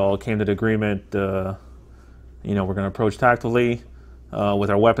 and we all came to the agreement, we're going to approach tactically with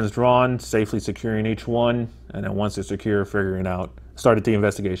our weapons drawn, safely securing each one, and then once they're secure, started the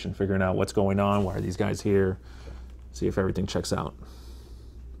investigation, figuring out what's going on, why are these guys here, see if everything checks out.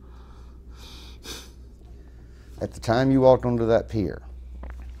 At the time you walked onto that pier,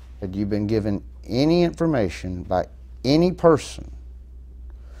 had you been given any information by any person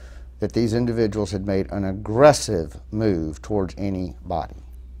that these individuals had made an aggressive move towards anybody?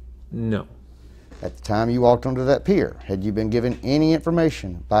 No. At the time you walked onto that pier, had you been given any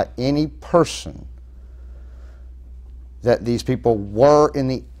information by any person that these people were in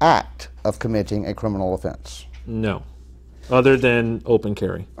the act of committing a criminal offense? No. Other than open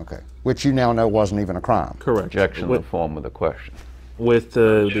carry. Okay. Which you now know wasn't even a crime. Correct. Objection in the form of the question. With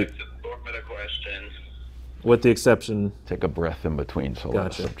Object to the form of the question. with the exception, Take a breath in between, so let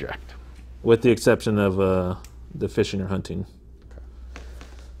us Gotcha. object. with the exception of the fishing or hunting.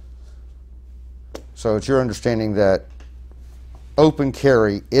 So it's your understanding that open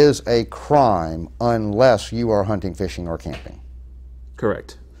carry is a crime unless you are hunting, fishing, or camping.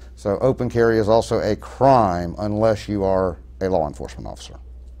 Correct. So open carry is also a crime unless you are a law enforcement officer.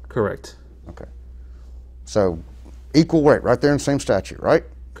 Correct. Okay. So equal weight, right there in the same statute, right?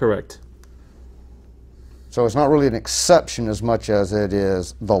 Correct. So it's not really an exception as much as it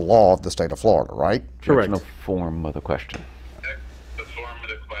is the law of the state of Florida, right? Objection in Correct. the form of the question. The form of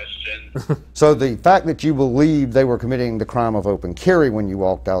the question. So the fact that you believed they were committing the crime of open carry when you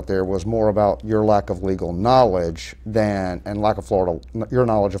walked out there was more about your lack of legal knowledge and lack of your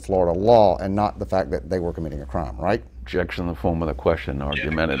knowledge of Florida law, and not the fact that they were committing a crime, right? Objection in the form of the question,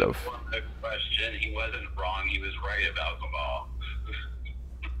 argumentative. The form of the question. He wasn't wrong. He was right about the law.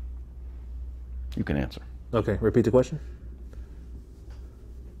 You can answer. Okay, repeat the question.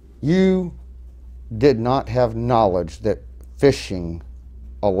 You did not have knowledge that fishing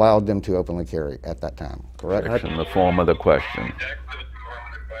allowed them to openly carry at that time, correct? Objection in the form of the question. Object to the form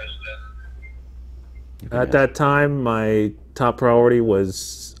of the question. You can At answer. that time, my top priority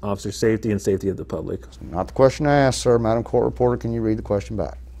was officer safety and safety of the public. Not the question I asked, sir. Madam Court Reporter, can you read the question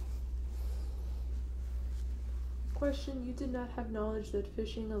back? Question, you did not have knowledge that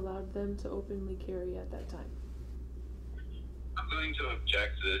fishing allowed them to openly carry at that time. I'm going to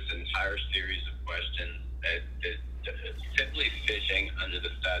object to this entire series of questions. Simply fishing under the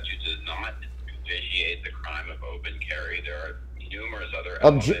statute does not vitiate the crime of open carry. There are numerous other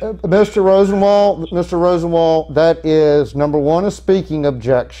elements. Mr. Rosenwald, that is, number one, a speaking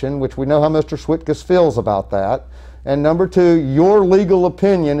objection, which we know how Mr. Switkus feels about that. And number two, your legal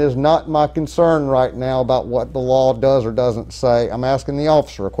opinion is not my concern right now about what the law does or doesn't say. I'm asking the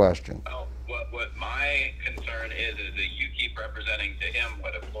officer a question. Well, what my concern is representing to him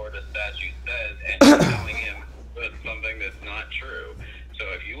what a Florida statute says, and you're telling him something that's not true. So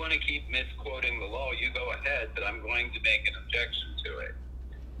if you want to keep misquoting the law, you go ahead, but I'm going to make an objection to it.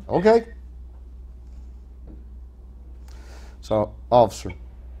 Okay. So, officer,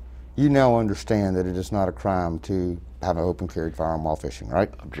 you now understand that it is not a crime to have an open carried firearm while fishing, right?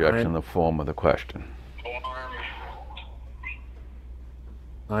 Objection in the form of the question. Form.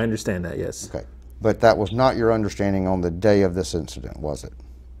 I understand that, yes. Okay. But that was not your understanding on the day of this incident, was it?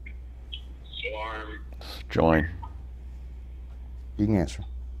 Form. Join. You can answer.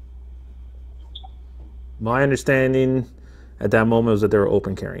 My understanding at that moment was that they were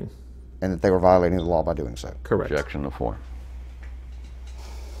open carrying. And that they were violating the law by doing so. Correct. Objection in the form.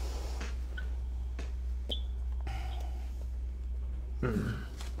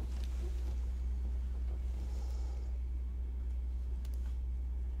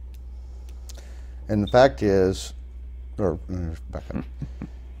 And the fact is, back up.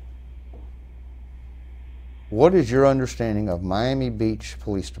 What is your understanding of Miami Beach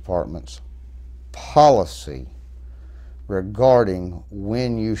Police Department's policy regarding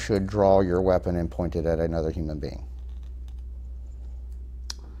when you should draw your weapon and point it at another human being?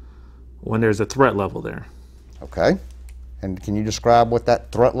 When there's a threat level there. Okay. And can you describe what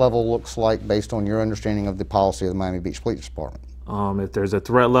that threat level looks like based on your understanding of the policy of the Miami Beach Police Department? If there's a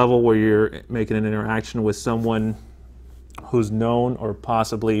threat level where you're making an interaction with someone who's known or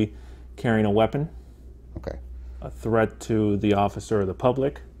possibly carrying a weapon, Okay. a threat to the officer or the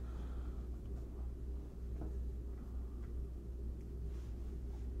public,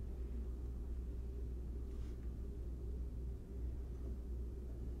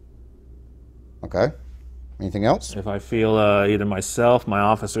 Okay. Anything else? if I feel either myself, my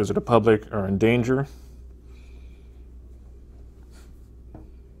officers, or the public are in danger.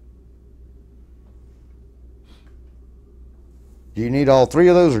 Do you need all three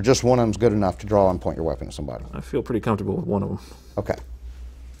of those, or just one of them's good enough to draw and point your weapon at somebody? I feel pretty comfortable with one of them. Okay.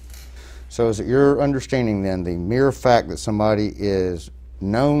 So is it your understanding then the mere fact that somebody is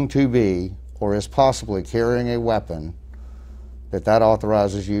known to be or is possibly carrying a weapon, that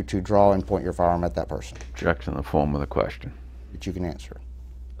authorizes you to draw and point your firearm at that person? Objection in the form of the question. That you can answer.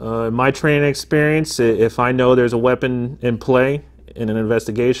 In my training experience, if I know there's a weapon in play in an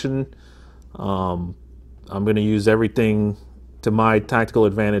investigation, I'm going to use everything to my tactical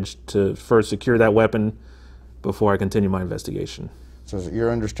advantage to first secure that weapon before I continue my investigation. So is it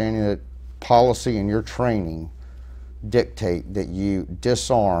your understanding that policy and your training dictate that you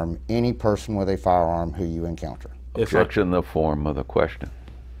disarm any person with a firearm who you encounter? Objection in the form of the question.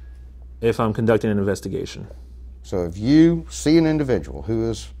 If I'm conducting an investigation. So if you see an individual who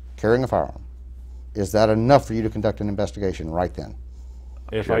is carrying a firearm, is that enough for you to conduct an investigation right then?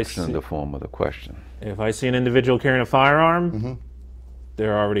 Objection in the form of the question. If I see an individual carrying a firearm,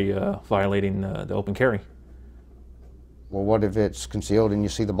 they're already violating the open carry. Well, what if it's concealed and you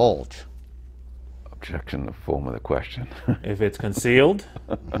see the bulge? Objection in the form of the question. If it's concealed,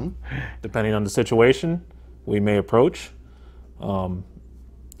 depending on the situation, we may approach. I'd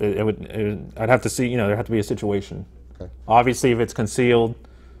have to see, there'd have to be a situation. Okay. Obviously, if it's concealed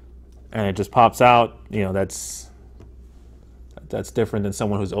and it just pops out, that's different than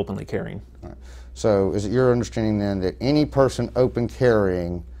someone who's openly carrying. All right. So is it your understanding then that any person open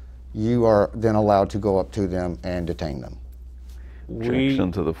carrying, you are then allowed to go up to them and detain them?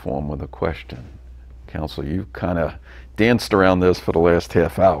 Objection to the form of the question. Counsel, you kind of danced around this for the last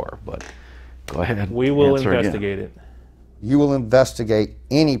half hour, but go ahead. We will answer investigate again. it. You will investigate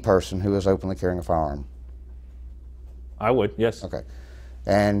any person who is openly carrying a firearm? I would, yes. Okay.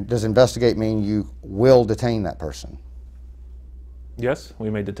 And does investigate mean you will detain that person? Yes, we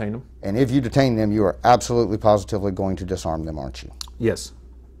may detain them. And if you detain them, you are absolutely positively going to disarm them, aren't you? Yes.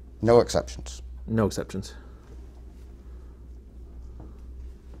 No exceptions? No exceptions.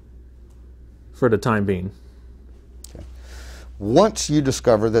 For the time being. Okay. Once you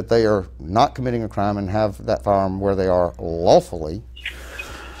discover that they are not committing a crime and have that firearm where they are lawfully,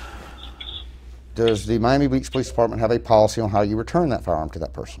 does the Miami Beach Police Department have a policy on how you return that firearm to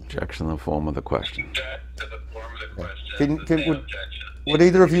that person? Objection in the form of the question. To the form of the question. Would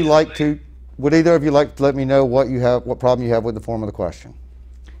either of you like to let me know what problem you have with the form of the question,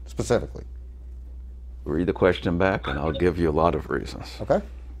 specifically? Read the question back and I'll give you a lot of reasons. Okay.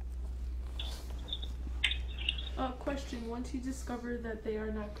 Question, once you discover that they are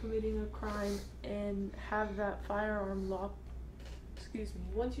not committing a crime and have that firearm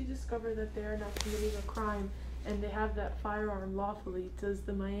once you discover that they are not committing a crime and they have that firearm lawfully, does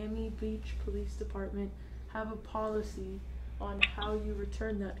the Miami Beach Police Department have a policy on how you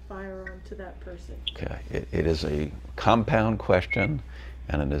return that firearm to that person. Okay, it is a compound question,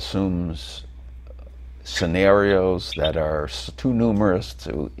 and it assumes scenarios that are too numerous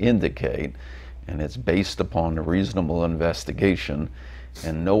to indicate, and it's based upon a reasonable investigation,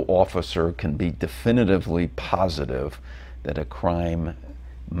 and no officer can be definitively positive that a crime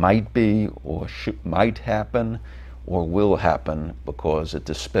might be or might happen or will happen because it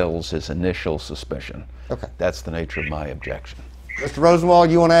dispels his initial suspicion. Okay. That's the nature of my objection. Mr. Rosenwald,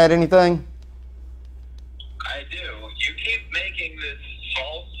 you want to add anything? I do. You keep making this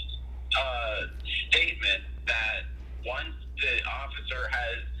false statement that once the officer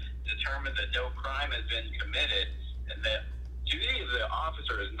has determined that no crime has been committed, and the duty of the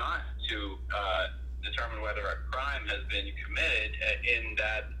officer is not to determine whether a crime has been committed, in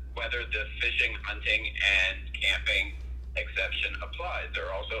that whether the fishing, hunting, and camping exception applies. There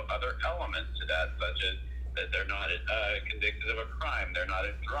are also other elements to that, such as that they're not convicted of a crime, they're not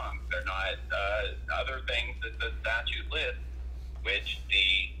a drunk, they're not other things that the statute lists, which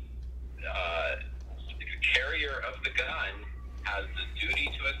the carrier of the gun has the duty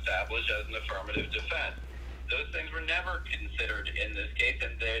to establish as an affirmative defense. Those things were never considered in this case,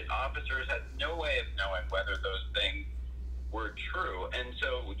 and the officers had no way of knowing whether those things were true. And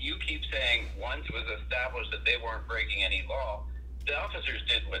so you keep saying once it was established that they weren't breaking any law, the officers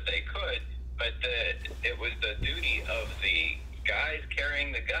did what they could, but it was the duty of the guys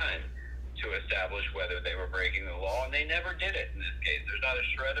carrying the gun to establish whether they were breaking the law, and they never did it in this case. There's not a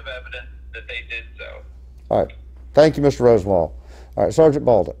shred of evidence that they did so. All right. Thank you, Mr. Rosenwald. All right, Sergeant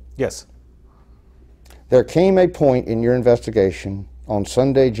Baldock. Yes. There came a point in your investigation on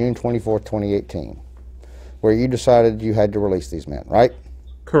Sunday, June 24th, 2018, where you decided you had to release these men, right?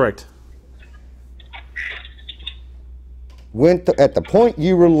 Correct. At the point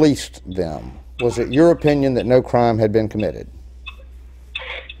you released them, was it your opinion that no crime had been committed?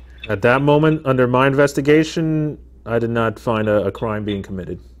 At that moment, under my investigation, I did not find a crime being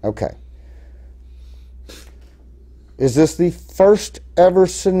committed. Okay. Is this the first ever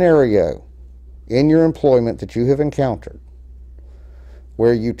scenario in your employment that you have encountered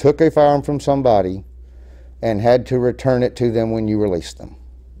where you took a firearm from somebody and had to return it to them when you released them?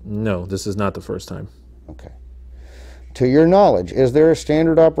 No, this is not the first time. Okay. To your knowledge, is there a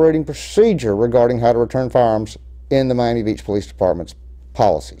standard operating procedure regarding how to return firearms in the Miami Beach Police Department's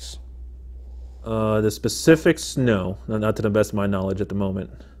policies? The specifics, no. Not to the best of my knowledge at the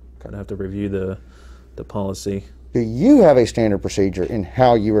moment. I'd have to review the policy. Do you have a standard procedure in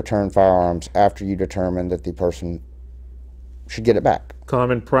how you return firearms after you determine that the person should get it back?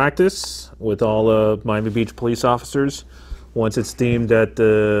 Common practice with all Miami Beach police officers. Once it's deemed that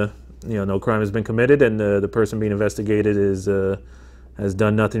no crime has been committed and the person being investigated has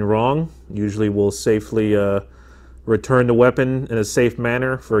done nothing wrong, usually we'll safely return the weapon in a safe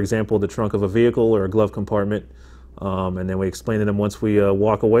manner. For example, the trunk of a vehicle or a glove compartment, and then we explain to them once we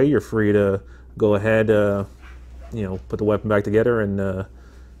walk away, you're free to go ahead. Put the weapon back together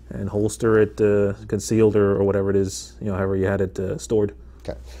and holster it, concealed or whatever it is, however you had it stored.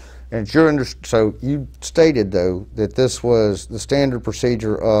 Okay. And so you stated, though, that this was the standard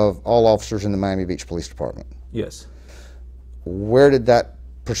procedure of all officers in the Miami Beach Police Department. Yes. Where did that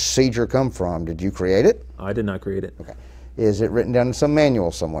procedure come from? Did you create it? I did not create it. Okay. Is it written down in some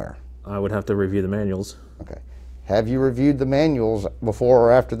manual somewhere? I would have to review the manuals. Okay. Have you reviewed the manuals before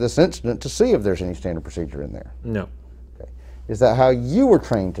or after this incident to see if there's any standard procedure in there? No. Okay. Is that how you were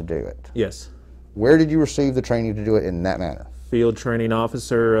trained to do it? Yes. Where did you receive the training to do it in that manner? Field training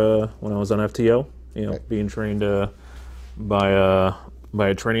officer when I was on FTO, Okay. being trained by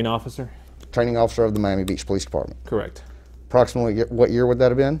a training officer. Training officer of the Miami Beach Police Department. Correct. Approximately what year would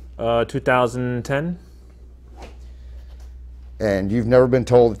that have been? 2010. And you've never been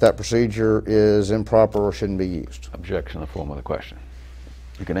told that that procedure is improper or shouldn't be used? Objection in the form of the question.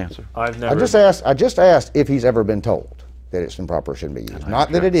 You can answer. I've never. I just asked if he's ever been told that it's improper or shouldn't be used,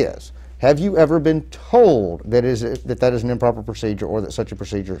 not that it is. Have you ever been told that that is an improper procedure or that such a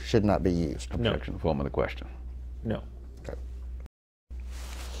procedure should not be used? No. Objection in the form of the question. No. Okay.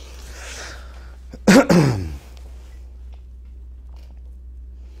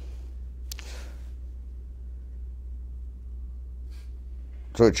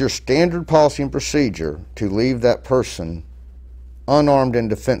 So it's your standard policy and procedure to leave that person unarmed and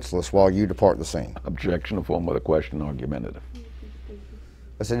defenseless while you depart the scene. Objection in the form of the question, argumentative.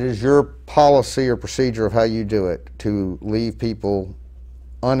 I said, it is your policy or procedure of how you do it to leave people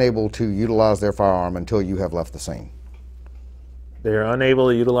unable to utilize their firearm until you have left the scene. They are unable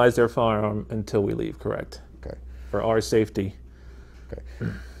to utilize their firearm until we leave, correct? Okay. For our safety. Okay.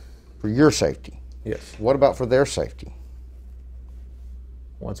 For your safety. Yes. What about for their safety?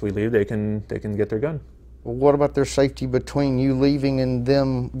 Once we leave, they can get their gun. Well, what about their safety between you leaving and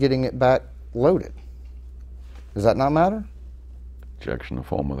them getting it back loaded? Does that not matter? Objection in the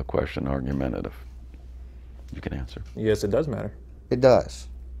form of the question, argumentative. You can answer. Yes, it does matter. It does.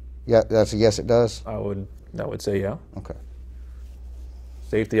 Yeah, that's a yes, it does? I would say yeah. Okay.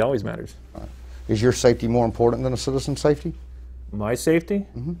 Safety always matters. All right. Is your safety more important than a citizen's safety? My safety?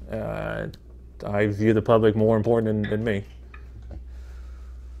 I view the public more important than me.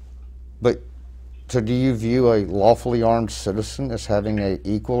 But, so do you view a lawfully armed citizen as having a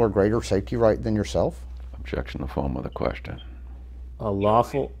equal or greater safety right than yourself? Objection in the form of the question. A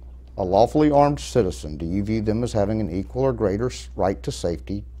lawful... A lawfully armed citizen, do you view them as having an equal or greater right to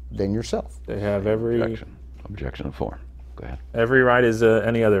safety than yourself? They have every... Objection. Objection in form. Go ahead. Every right as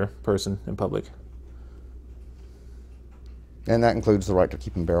any other person in public. And that includes the right to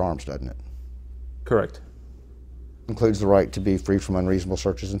keep and bear arms, doesn't it? Correct. Includes the right to be free from unreasonable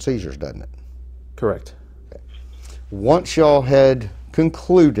searches and seizures, doesn't it? Correct. Okay. Once y'all had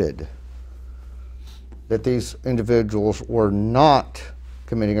concluded that these individuals were not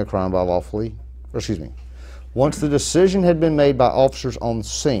committing a crime by lawfully, or excuse me, once the decision had been made by officers on the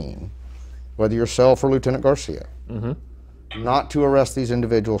scene, whether yourself or Lieutenant Garcia, not to arrest these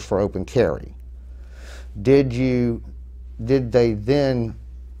individuals for open carry, did they then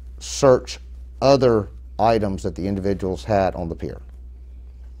search other items that the individuals had on the pier?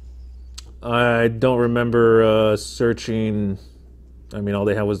 I don't remember searching. I mean, all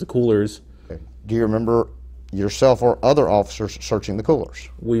they had was the coolers. Okay. Do you remember yourself or other officers searching the coolers?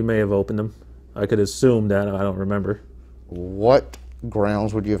 We may have opened them. I could assume that. I don't remember. What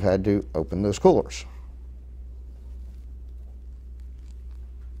grounds would you have had to open those coolers?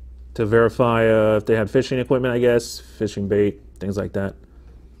 To verify if they had fishing equipment, I guess, fishing bait, things like that.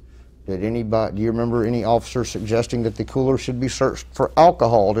 Did anybody, do you remember any officer suggesting that the cooler should be searched for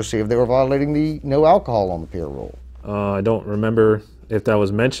alcohol to see if they were violating the no alcohol on the pier rule? I don't remember if that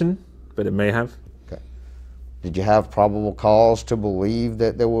was mentioned, but it may have. Okay. Did you have probable cause to believe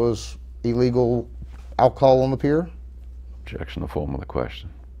that there was illegal alcohol on the pier? Objection in the form of the question.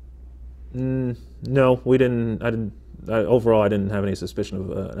 No, we didn't. Overall, I didn't have any suspicion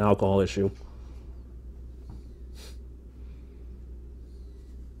of an alcohol issue.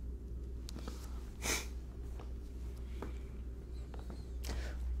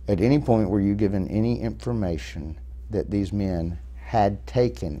 At any point were you given any information that these men had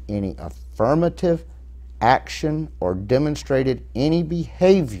taken any affirmative action or demonstrated any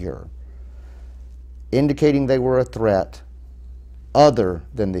behavior indicating they were a threat other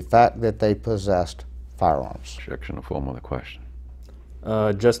than the fact that they possessed firearms? Objection in the form of the question.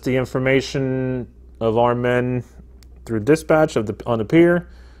 Just the information of our men through dispatch on the pier,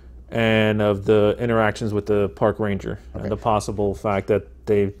 and of the interactions with the park ranger, and the possible fact that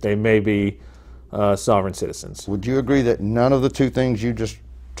they may be sovereign citizens. Would you agree that none of the two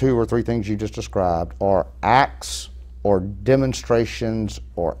or three things you just described are acts or demonstrations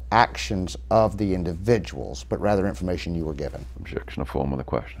or actions of the individuals, but rather information you were given? Objection in the form of the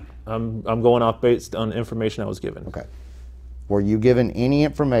question. I'm going off based on information I was given. Okay. Were you given any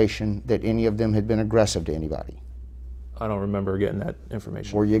information that any of them had been aggressive to anybody? I don't remember getting that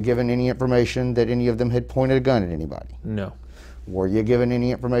information. Were you given any information that any of them had pointed a gun at anybody? No. Were you given any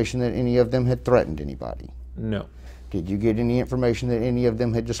information that any of them had threatened anybody? No. Did you get any information that any of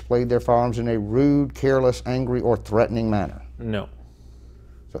them had displayed their firearms in a rude, careless, angry, or threatening manner? No.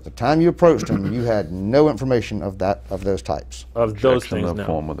 So at the time you approached them, you had no information of those types. Of those Objection things, in the no.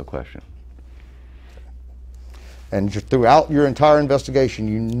 form of the question. And throughout your entire investigation,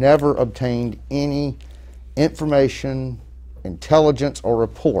 you never obtained any information, intelligence, or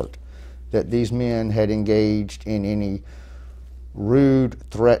report that these men had engaged in any rude,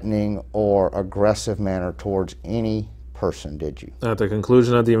 threatening, or aggressive manner towards any person, did you? At the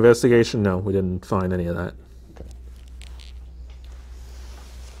conclusion of the investigation, no, we didn't find any of that. Okay.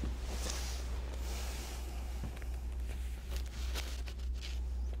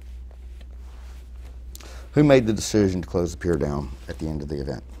 Who made the decision to close the pier down at the end of the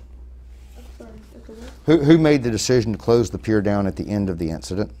event? Who made the decision to close the pier down at the end of the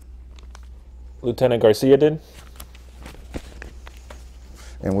incident? Lieutenant Garcia did.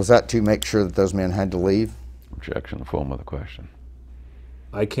 And was that to make sure that those men had to leave? Objection in the form of the question.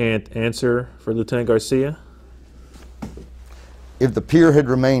 I can't answer for Lieutenant Garcia. If the pier had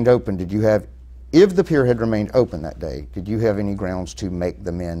remained open, if the pier had remained open that day, did you have any grounds to make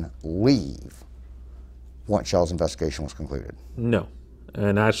the men leave once y'all's investigation was concluded? No.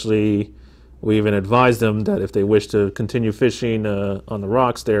 And actually, we even advised them that if they wish to continue fishing on the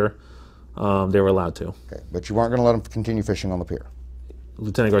rocks there, they were allowed to. Okay, but you weren't going to let them continue fishing on the pier?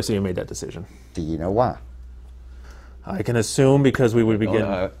 Lieutenant Garcia made that decision. Do you know why? I can assume because we would be getting...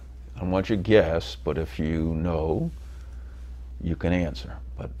 I don't want you to guess, but if you know, you can answer.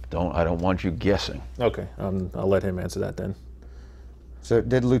 But I don't want you guessing. Okay, I'll let him answer that then. So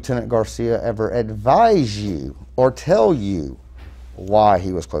did Lieutenant Garcia ever advise you or tell you why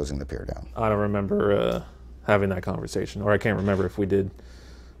he was closing the pier down? I don't remember having that conversation, or I can't remember if we did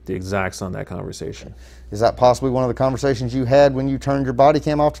the exacts on that conversation. Is that possibly one of the conversations you had when you turned your body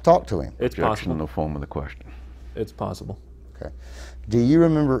cam off to talk to him? It's Objection in possible. the form of the question. It's possible. Okay. Do you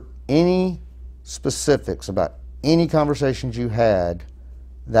remember any specifics about any conversations you had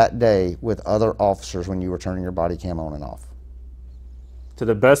that day with other officers when you were turning your body cam on and off? To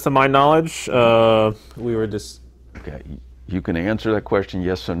the best of my knowledge, we were just... Okay, you can answer that question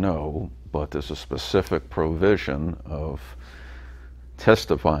yes or no, but there's a specific provision of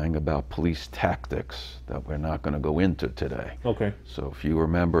testifying about police tactics that we're not going to go into today. Okay. So if you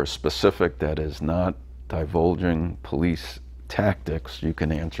remember a specific that is not divulging police tactics, you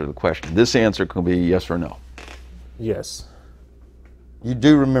can answer the question. This answer can be yes or no. Yes. You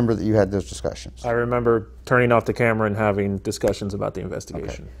do remember that you had those discussions? I remember turning off the camera and having discussions about the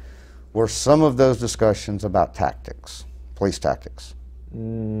investigation. Okay. Were some of those discussions about tactics, police tactics?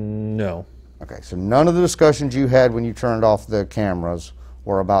 No. Okay, so none of the discussions you had when you turned off the cameras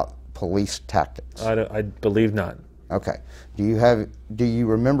were about police tactics? I believe not. Okay. Do you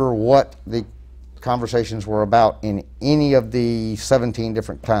remember what the conversations were about in any of the 17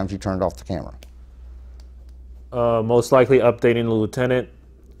 different times you turned off the camera? Most likely updating the lieutenant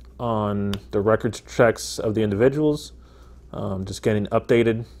on the records checks of the individuals, just getting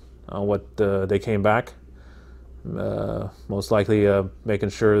updated on what they came back. Most likely making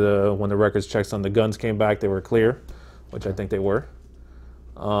sure when the records checks on the guns came back, they were clear, which I think they were.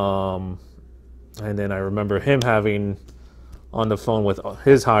 And then I remember him having on the phone with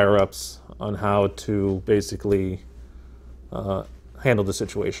his higher-ups on how to basically handle the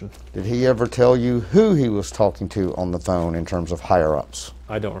situation. Did he ever tell you who he was talking to on the phone in terms of higher-ups?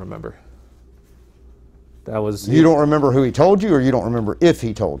 I don't remember. That was... You don't remember who he told you, or you don't remember if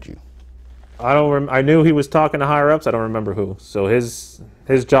he told you? I knew he was talking to higher-ups. I don't remember who. So his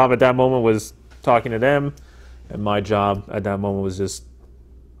job at that moment was talking to them, and my job at that moment was just,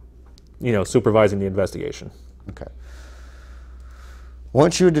 supervising the investigation. Okay.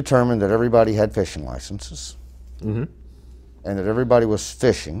 Once you had determined that everybody had fishing licenses, Mm-hmm. and that everybody was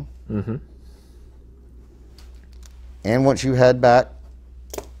fishing, Mm-hmm. and once you had back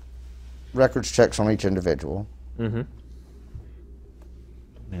records checks on each individual, Mm-hmm.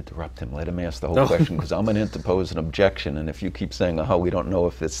 Interrupt him. Let him ask the whole question, because I'm going to interpose an objection, and if you keep saying, "Oh, we don't know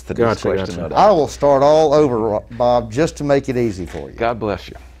if it's to this Gotcha, question gotcha. or that," I will start all over, Bob, just to make it easy for you. God bless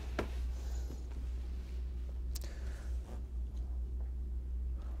you.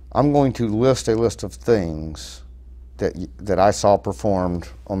 I'm going to list a list of things that I saw performed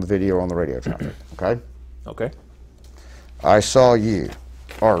on the video or on the radio traffic, okay? Okay. I saw you,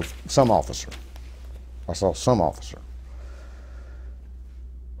 or some officer. I saw some officer.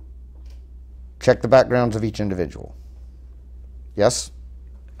 Check the backgrounds of each individual. Yes?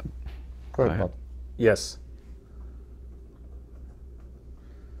 Go ahead, ahead. Bob. Yes.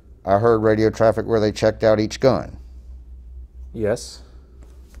 I heard radio traffic where they checked out each gun. Yes.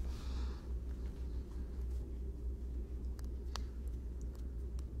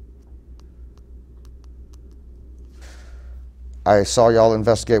 I saw y'all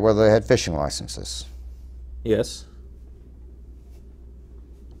investigate whether they had fishing licenses. Yes.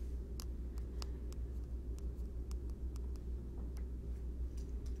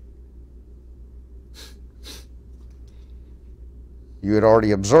 You had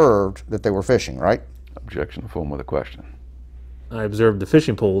already observed that they were fishing, right? Objection in the form of the question. I observed the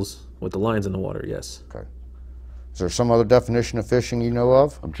fishing poles with the lines in the water, yes. Okay. Is there some other definition of fishing you know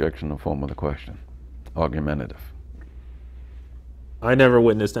of? Objection in the form of the question. Argumentative. I never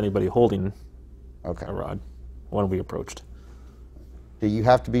witnessed anybody holding Okay. a rod when we approached. Do you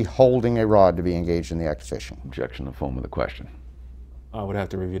have to be holding a rod to be engaged in the act of fishing? Objection in the form of the question. I would have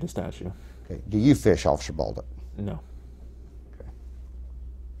to review the statute. Okay. Do you fish, Officer Baldock? No.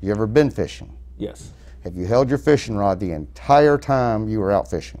 You ever been fishing? Yes. Have you held your fishing rod the entire time you were out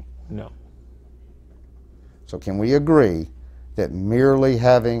fishing? No. So can we agree that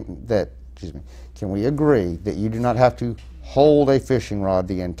can we agree that you do not have to hold a fishing rod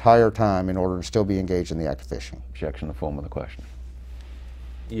the entire time in order to still be engaged in the act of fishing? Objection in the form of the question.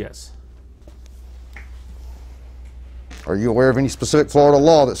 Yes. Are you aware of any specific Florida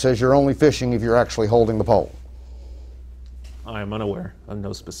law that says you're only fishing if you're actually holding the pole? I am unaware of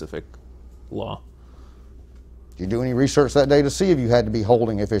no specific law. Did you do any research that day to see if you had to be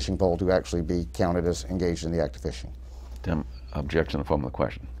holding a fishing pole to actually be counted as engaged in the act of fishing? Tim, objection in the form of the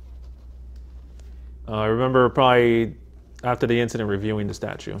question. I remember probably after the incident reviewing the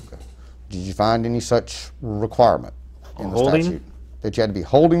statute. Did you find any such requirement in the Holding? statute? That you had to be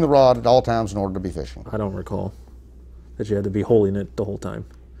holding the rod at all times in order to be fishing? I don't recall that you had to be holding it the whole time.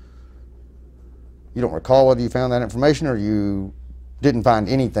 You don't recall whether you found that information or you didn't find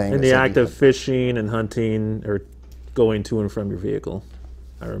anything? In that the said act you of fishing and hunting or going to and from your vehicle.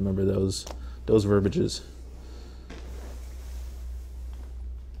 I remember those verbiages.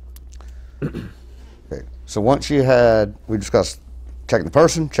 Okay. So once you had, we discussed checking the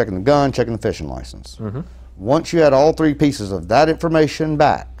person, checking the gun, checking the fishing license. Mm-hmm. Once you had all three pieces of that information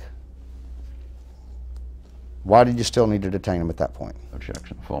back, why did you still need to detain him at that point?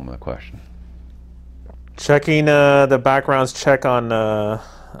 Objection in the form of the question. Checking the backgrounds check on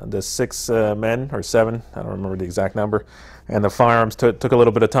the 6 men or 7, I don't remember the exact number, and the firearms took a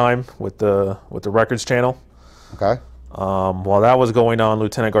little bit of time with the records channel. Okay. While that was going on,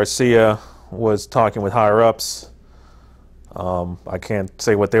 Lieutenant Garcia was talking with higher ups. I can't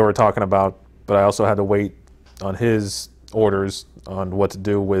say what they were talking about, but I also had to wait on his orders on what to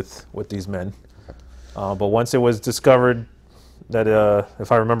do with these men. But once it was discovered that,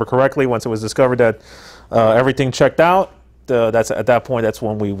 if I remember correctly, once it was discovered that everything checked out, at that point, that's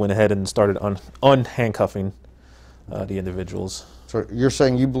when we went ahead and started unhandcuffing the individuals. So you're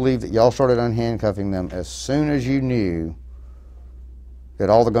saying you believe that y'all started unhandcuffing them as soon as you knew that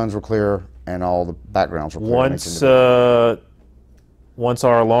all the guns were clear and all the backgrounds were clear? Once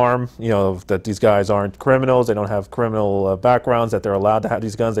our alarm, that these guys aren't criminals, they don't have criminal backgrounds, that they're allowed to have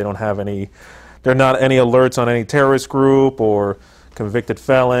these guns, they don't have any, there are not any alerts on any terrorist group or convicted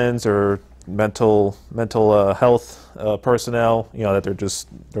felons or mental health personnel, that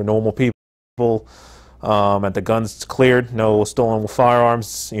they're normal people, and the guns cleared, no stolen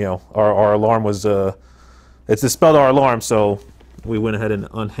firearms, our alarm was, it's dispelled our alarm, so we went ahead and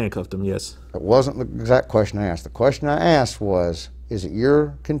unhandcuffed them, yes. That wasn't the exact question I asked. The question I asked was, is it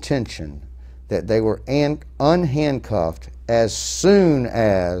your contention that they were unhandcuffed as soon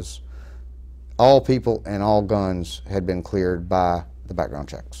as all people and all guns had been cleared by the background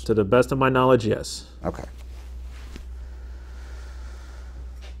checks? To the best of my knowledge, yes. Okay.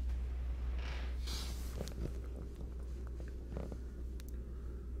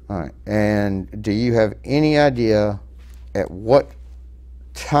 All right. And do you have any idea at what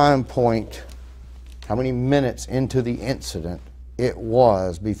time point, how many minutes into the incident it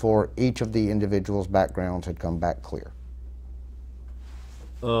was before each of the individuals' backgrounds had come back clear?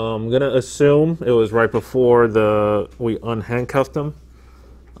 I'm going to assume it was right before we unhandcuffed them.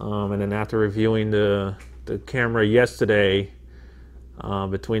 And then after reviewing the camera yesterday,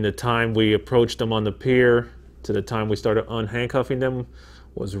 between the time we approached them on the pier to the time we started unhandcuffing them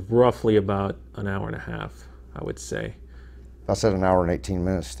was roughly about an hour and a half, I would say. If I said an hour and 18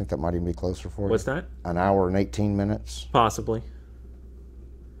 minutes, I think that might even be closer for you. What's that? An hour and 18 minutes? Possibly.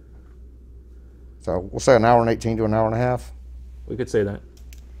 So we'll say an hour and 18 to an hour and a half? We could say that.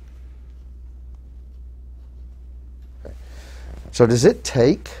 Okay. So does it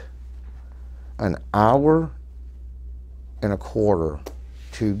take an hour and a quarter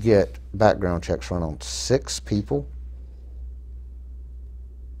to get background checks run on 6 people?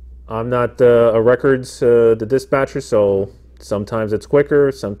 I'm not a records the dispatcher, so sometimes it's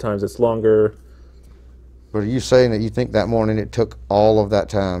quicker, sometimes it's longer. But are you saying that you think that morning it took all of that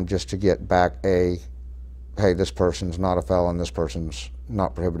time just to get back hey, this person's not a felon, this person's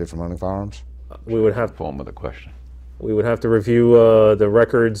not prohibited from owning firearms? We would have Form of the question. We would have to review the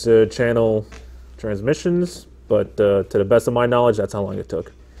records channel transmissions, but to the best of my knowledge, that's how long it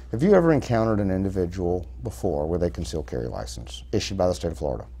took. Have you ever encountered an individual before with a concealed carry license issued by the state of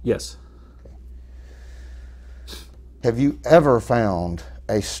Florida? Yes. Okay. Have you ever found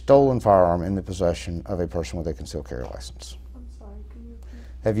a stolen firearm in the possession of a person with a concealed carry license? I'm sorry, can you repeat?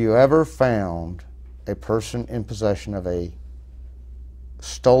 Have you ever found a person in possession of a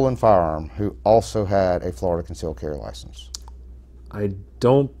stolen firearm who also had a Florida concealed carry license? I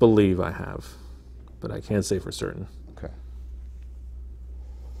don't believe I have, but I can't say for certain. Okay.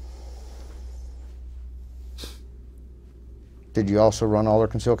 Did you also run all their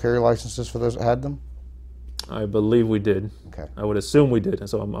concealed carry licenses for those that had them? I believe we did. Okay. I would assume we did,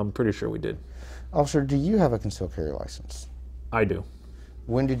 so I'm pretty sure we did. Officer, do you have a concealed carry license? I do.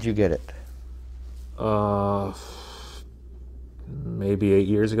 When did you get it? Maybe 8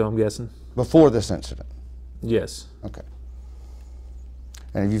 years ago, I'm guessing. Before this incident? Yes. Okay.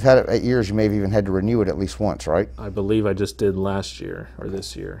 And if you've had it 8 years, you may have even had to renew it at least once, right? I believe I just did last year or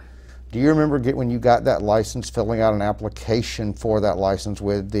this year. Do you remember when you got that license, filling out an application for that license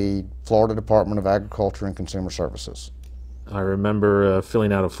with the Florida Department of Agriculture and Consumer Services? I remember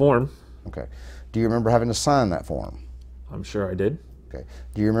filling out a form. Okay. Do you remember having to sign that form? I'm sure I did. Okay.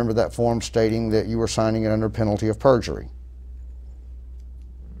 Do you remember that form stating that you were signing it under penalty of perjury?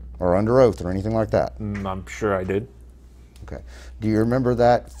 Or under oath or anything like that? I'm sure I did. Okay. Do you remember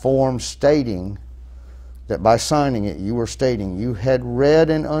that form stating that by signing it, you were stating you had read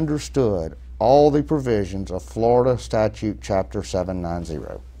and understood all the provisions of Florida Statute Chapter 790?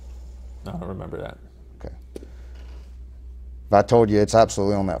 I don't remember that. Okay. If I told you it's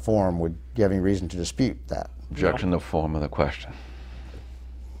absolutely on that form, would you have any reason to dispute that? Objection to form of the question.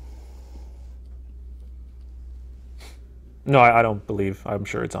 No, I don't believe. I'm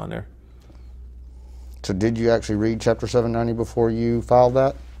sure it's on there. So did you actually read Chapter 790 before you filed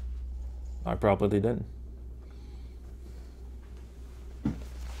that? I probably didn't.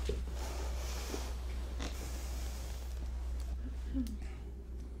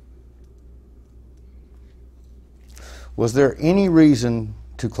 Was there any reason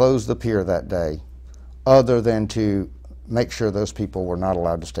to close the pier that day other than to make sure those people were not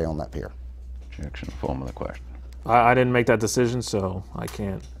allowed to stay on that pier? Objection to form of the question. I didn't make that decision, so I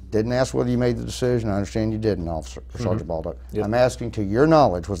can't. Didn't ask whether you made the decision. I understand you didn't, Officer Sergeant Baldock. Yep. I'm asking, to your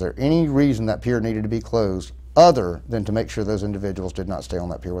knowledge, was there any reason that pier needed to be closed other than to make sure those individuals did not stay on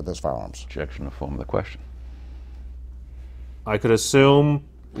that pier with those firearms? Objection to form of the question. I could assume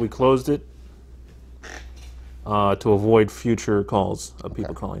we closed it to avoid future calls of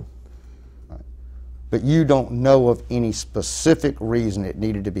people calling. But you don't know of any specific reason it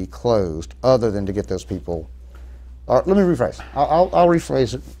needed to be closed other than to get those people. Let me rephrase. I'll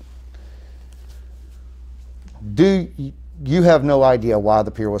rephrase it. You have no idea why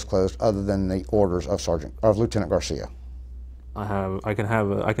the pier was closed other than the orders of Lieutenant Garcia? I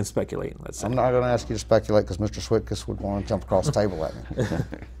can speculate. Let's say. I'm not going to ask you to speculate because Mr. Switkus would want to jump across the table at me.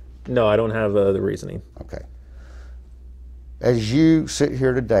 No, I don't have the reasoning. Okay. As you sit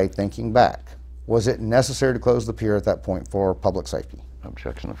here today thinking back, was it necessary to close the pier at that point for public safety?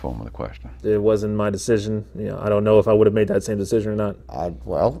 Objection to form of the question. It wasn't my decision. I don't know if I would have made that same decision or not.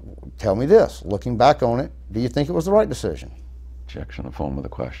 Well, tell me this. Looking back on it, do you think it was the right decision? Objection to form of the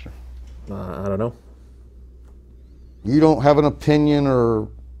question. I don't know. You don't have an opinion or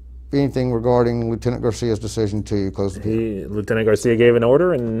anything regarding Lieutenant Garcia's decision to close the pier? Lieutenant Garcia gave an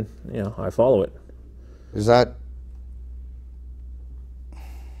order, and I follow it. Is that...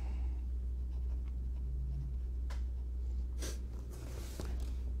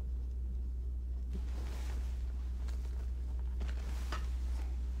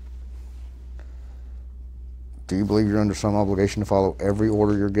 Do you believe you're under some obligation to follow every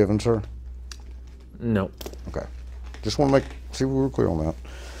order you're given, sir? No. Okay. Just want to see if we're clear on that.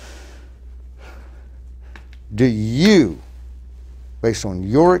 Do you, based on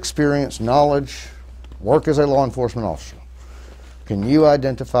your experience, knowledge, work as a law enforcement officer, can you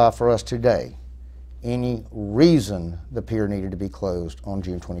identify for us today any reason the pier needed to be closed on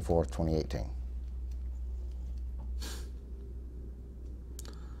June 24th, 2018?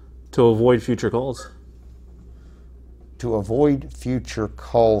 To avoid future calls. To avoid future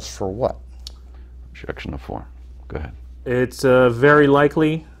calls for what? Objection to form. Go ahead. It's very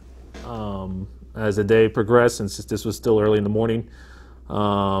likely, as the day progressed, since this was still early in the morning,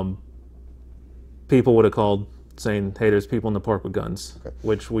 people would have called saying, hey, there's people in the park with guns,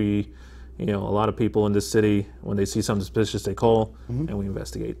 which we, a lot of people in this city, when they see something suspicious, they call, and we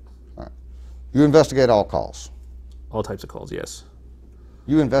investigate. All right. You investigate all calls? All types of calls, yes.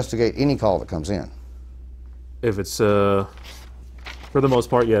 You investigate any call that comes in? If it's, for the most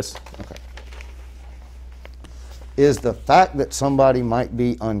part, yes. Okay. Is the fact that somebody might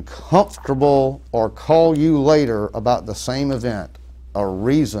be uncomfortable or call you later about the same event a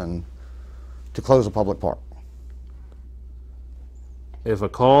reason to close a public park? If a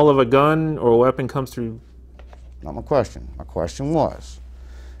call of a gun or a weapon comes through... Not my question. My question was,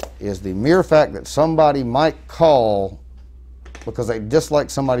 is the mere fact that somebody might call because they dislike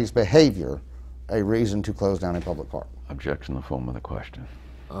somebody's behavior a reason to close down a public park? Objection to form of the question.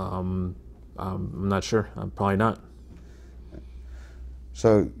 I'm not sure. I'm probably not.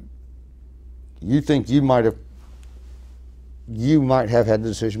 So you think you might have had the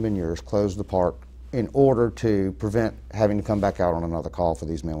decision been yours, close the park in order to prevent having to come back out on another call for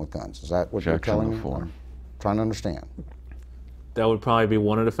these men with guns? Is that what you're telling me? Objection to form. I'm trying to understand. That would probably be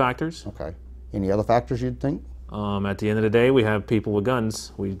one of the factors. Okay. Any other factors you'd think? At the end of the day, we have people with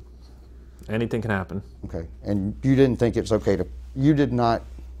guns. Anything can happen. Okay. And you didn't think it's okay to, you didn't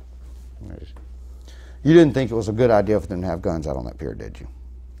think it was a good idea for them to have guns out on that pier, did you?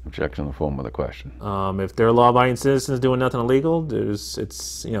 Objection in the form of the question. If they're law-abiding citizens doing nothing illegal, there's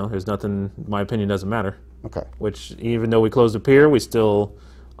nothing. My opinion doesn't matter. Okay. Which, even though we closed the pier, we still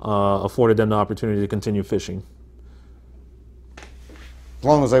afforded them the opportunity to continue fishing. As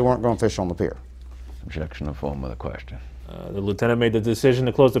long as they weren't going to fish on the pier. Objection in the form of the question. The lieutenant made the decision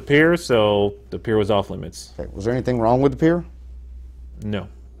to close the pier, so the pier was off limits. Okay. Was there anything wrong with the pier? No.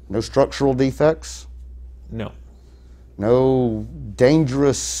 No structural defects? No. No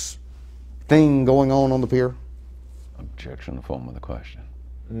dangerous thing going on the pier? Objection in the form of the question.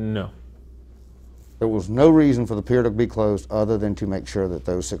 No. There was no reason for the pier to be closed other than to make sure that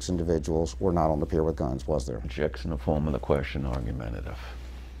those 6 individuals were not on the pier with guns, was there? Objection in the form of the question, argumentative.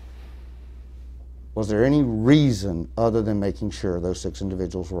 Was there any reason other than making sure those 6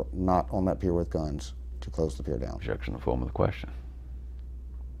 individuals were not on that pier with guns to close the pier down? Objection in the form of the question.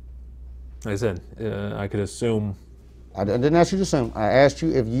 Like I said, I could assume. I didn't ask you to assume. I asked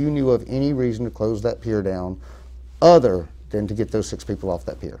you if you knew of any reason to close that pier down other than to get those 6 people off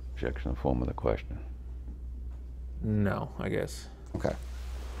that pier. Objection in the form of the question. No, I guess. Okay.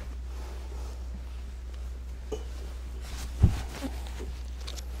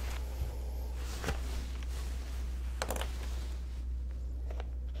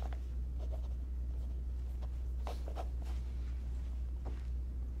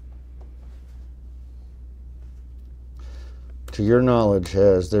 To your knowledge,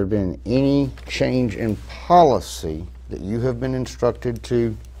 has there been any change in policy that you have been instructed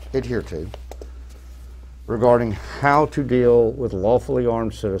to adhere to regarding how to deal with lawfully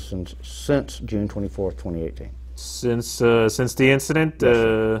armed citizens since June 24th, 2018? Since the incident,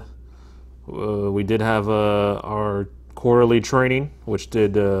 we did have our quarterly training, which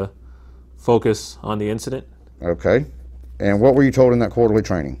did focus on the incident. Okay. And what were you told in that quarterly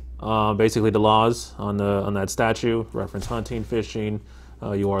training? Basically, the laws on that statute reference hunting, fishing.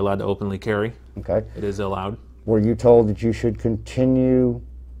 You are allowed to openly carry. Okay. It is allowed. Were you told that you should continue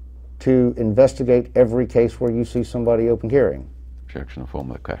to investigate every case where you see somebody open carrying? Objection in the form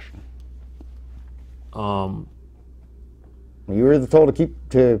of the question. You were either told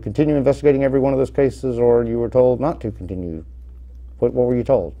to continue investigating every one of those cases, or you were told not to continue. What were you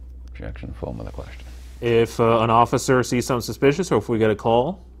told? Objection in the form of the question. If an officer sees something suspicious, or if we get a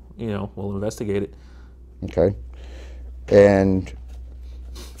call, we'll investigate it. Okay. And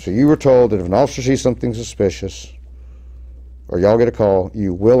so you were told that if an officer sees something suspicious, or y'all get a call,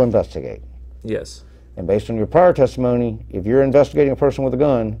 you will investigate. Yes. And based on your prior testimony, if you're investigating a person with a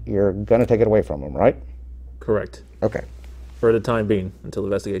gun, you're going to take it away from them, right? Correct. Okay. For the time being, until the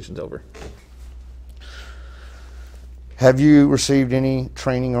investigation's over. Have you received any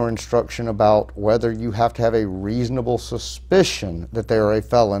training or instruction about whether you have to have a reasonable suspicion that they are a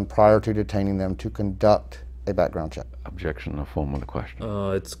felon prior to detaining them to conduct a background check? Objection in the form of the question.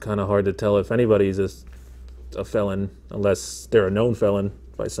 It's kind of hard to tell if anybody's a felon unless they're a known felon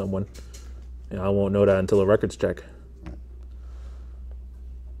by someone. I won't know that until a records check.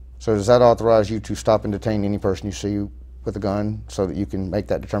 So does that authorize you to stop and detain any person you see with a gun so that you can make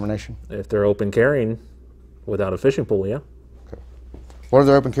that determination? If they're open carrying without a fishing pole, yeah. Okay. What if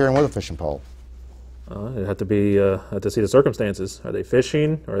they're open carrying with a fishing pole? It have to see the circumstances. Are they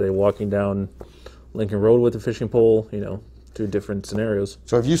fishing? Or are they walking down Lincoln Road with a fishing pole? 2 different scenarios.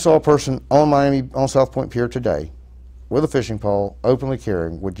 So if you saw a person on South Point Pier today with a fishing pole, openly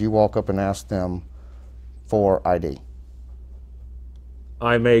carrying, would you walk up and ask them for ID?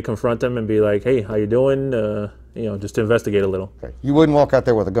 I may confront them and be like, "Hey, how you doing?" Just to investigate a little. Okay. You wouldn't walk out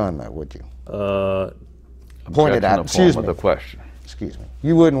there with a gun, though, would you? Pointed at. Excuse me. The question. Excuse me.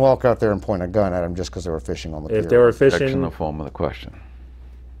 You wouldn't walk out there and point a gun at them just because they were fishing on the pier. If they were Objection in fishing, the form of the question.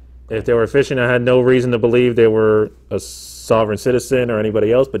 if they were fishing, I had no reason to believe they were a sovereign citizen or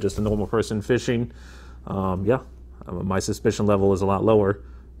anybody else, but just a normal person fishing. My suspicion level is a lot lower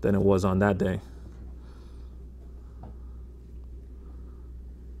than it was on that day.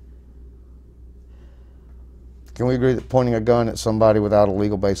 Can we agree that pointing a gun at somebody without a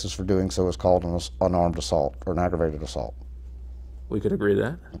legal basis for doing so is called an armed assault or an aggravated assault? We could agree to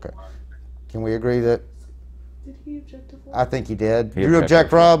that. Okay. Can we agree that? Did he object to I think he did. He Did you objected.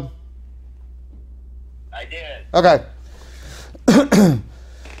 object, Rob? I did. Okay.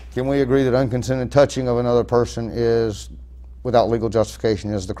 Can we agree that unconsented touching of another person is, without legal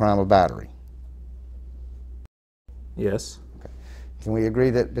justification, is the crime of battery? Yes. Can we agree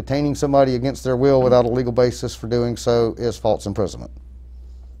that detaining somebody against their will without a legal basis for doing so is false imprisonment?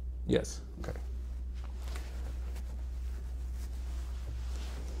 Yes. Okay.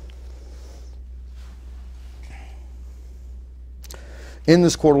 In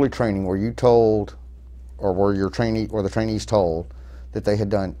this quarterly training, were you told, or were your trainee or the trainees told, that they had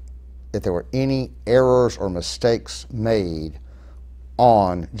done, that there were any errors or mistakes made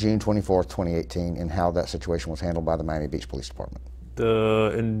on June 24th, 2018, and how that situation was handled by the Miami Beach Police Department?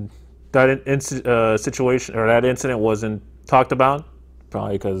 Situation or that incident wasn't talked about,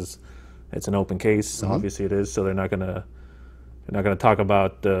 probably because it's an open case. Obviously, it is. So they're not gonna talk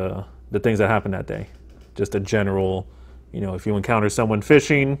about the things that happened that day. Just a general, if you encounter someone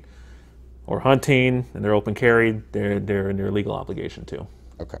fishing or hunting and they're open carried, they're in their legal obligation too.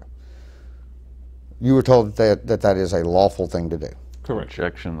 Okay. You were told that is a lawful thing to do. Correct.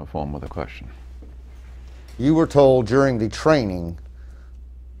 Objection in the form of the question. You were told during the training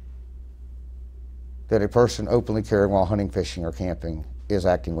that a person openly carrying while hunting, fishing, or camping is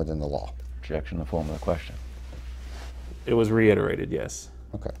acting within the law. Objection in the form of the question. It was reiterated, yes.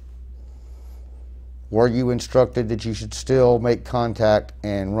 Okay. Were you instructed that you should still make contact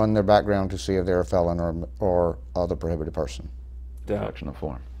and run their background to see if they're a felon or other prohibited person? Objection in the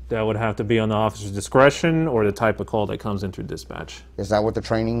form. That would have to be on the officer's discretion or the type of call that comes in through dispatch. Is that what the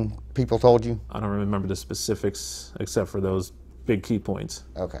training people told you? I don't remember the specifics except for those big key points.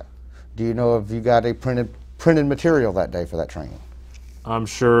 Okay. Do you know if you got a printed material that day for that training? I'm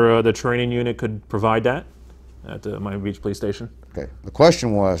sure the training unit could provide that at the Miami Beach Police Station. Okay. The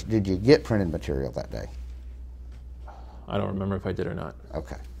question was, did you get printed material that day? I don't remember if I did or not.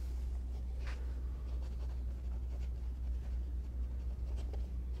 Okay.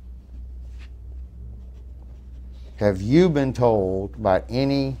 Have you been told by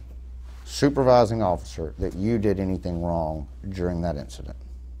any supervising officer that you did anything wrong during that incident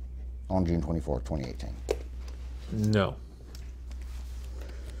on June 24th, 2018? No.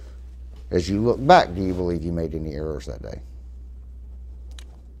 As you look back, do you believe you made any errors that day?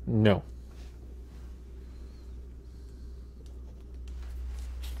 No.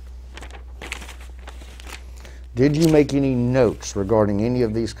 Did you make any notes regarding any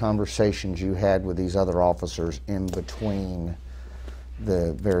of these conversations you had with these other officers in between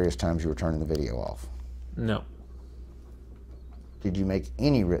the various times you were turning the video off? No. Did you make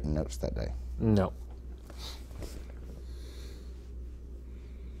any written notes that day? No.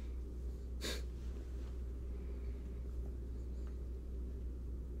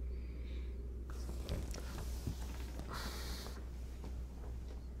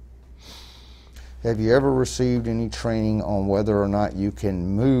 Have you ever received any training on whether or not you can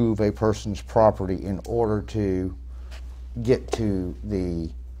move a person's property in order to get to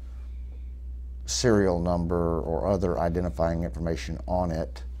the serial number or other identifying information on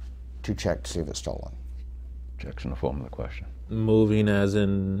it to check to see if it's stolen? Objection in the form of the question. Moving as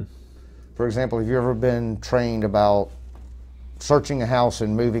in? For example, have you ever been trained about searching a house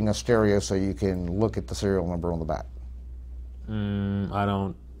and moving a stereo so you can look at the serial number on the back? I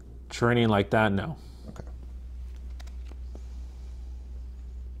don't. Training like that, no. Okay.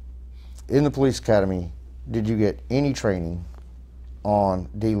 In the police academy, did you get any training on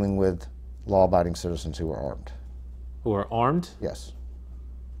dealing with law-abiding citizens who are armed? Who are armed? Yes.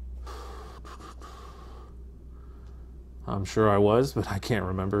 I'm sure I was, but I can't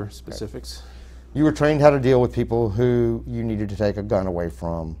remember specifics. You were trained how to deal with people who you needed to take a gun away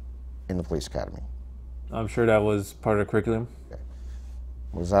from in the police academy? I'm sure that was part of the curriculum. Okay.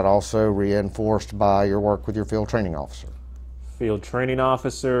 Was that also reinforced by your work with your field training officer? Field training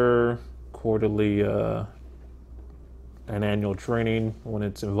officer, quarterly and annual training when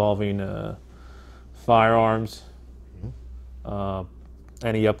it's involving firearms.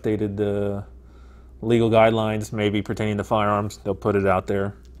 Any updated legal guidelines maybe pertaining to firearms, they'll put it out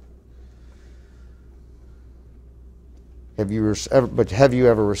there. Have you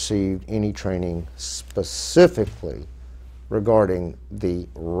ever received any training specifically regarding the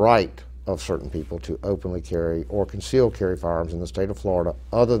right of certain people to openly carry or conceal carry firearms in the state of Florida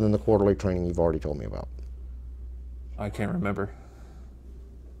other than the quarterly training you've already told me about? I can't remember.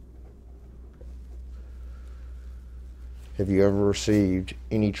 Have you ever received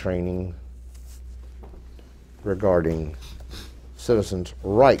any training regarding citizens'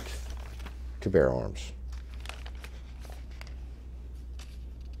 right to bear arms?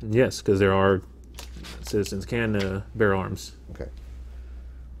 Yes, because there are citizens can bear arms. Okay.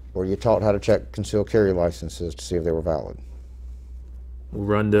 Were you taught how to check concealed carry licenses to see if they were valid? We'll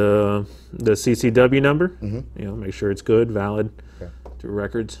run the CCW number, make sure it's good, valid, through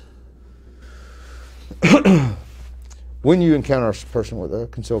records. When you encounter a person with a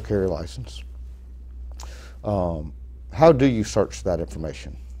concealed carry license, how do you search that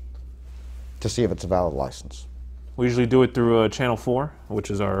information to see if it's a valid license? We usually do it through Channel 4,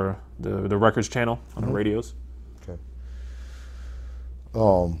 which is the records channel on the radios. Okay.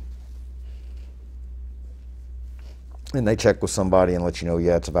 And they check with somebody and let you know,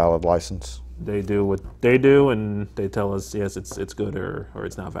 yeah, it's a valid license? They do what they do, and they tell us, yes, it's good or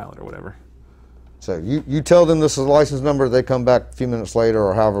it's not valid or whatever. So you tell them this is a license number, they come back a few minutes later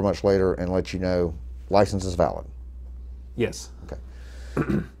or however much later and let you know license is valid? Yes.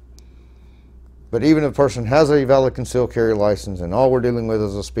 Okay. But even if a person has a valid concealed carry license and all we're dealing with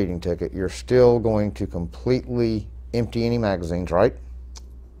is a speeding ticket, you're still going to completely empty any magazines, right?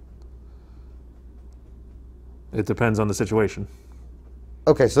 It depends on the situation.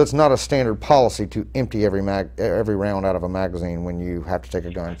 Okay, so it's not a standard policy to empty every round out of a magazine when you have to take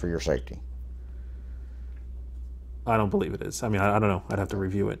a gun for your safety? I don't believe it is. I mean, I don't know. I'd have to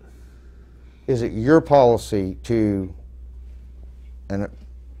review it. Is it your policy to, and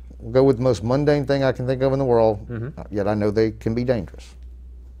we'll go with the most mundane thing I can think of in the world, yet I know they can be dangerous.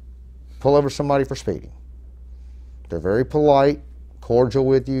 Pull over somebody for speeding. They're very polite, cordial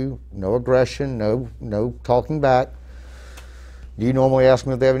with you, no aggression, no talking back. Do you normally ask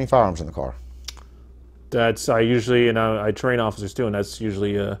them if they have any firearms in the car? I usually, and I train officers too, and that's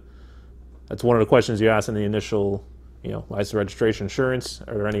usually that's one of the questions you ask in the initial, license, registration, insurance.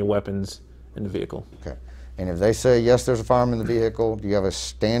 Are there any weapons in the vehicle? Okay. And if they say yes, there's a firearm in the vehicle, do you have a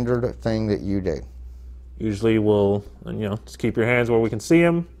standard thing that you do? Usually we'll, just keep your hands where we can see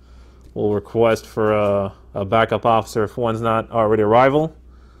them. We'll request for a backup officer if one's not already arrival.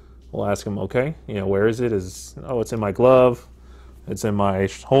 We'll ask them, okay, where is it? It's in my glove. It's in my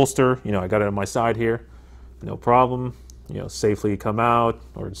holster. I got it on my side here. No problem. Safely come out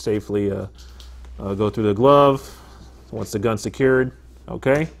or safely go through the glove. Once the gun's secured,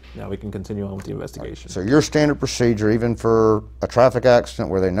 okay, now we can continue on with the investigation. So your standard procedure, even for a traffic accident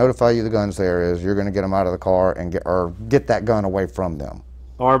where they notify you the gun's there, is you're going to get them out of the car and get that gun away from them.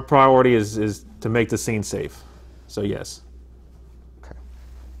 Our priority is to make the scene safe. So yes. Okay.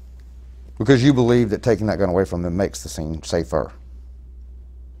 Because you believe that taking that gun away from them makes the scene safer.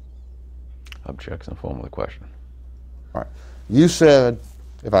 Objection, form of the question. All right. You said,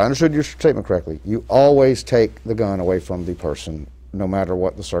 if I understood your statement correctly, you always take the gun away from the person, no matter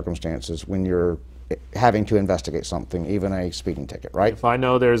what the circumstances, when you're having to investigate something, even a speeding ticket, right? If I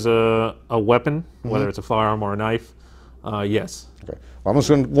know there's a weapon, whether it's a firearm or a knife, yes. Okay. Well, I'm just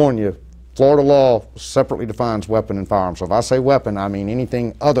going to warn you, Florida law separately defines weapon and firearm. So if I say weapon, I mean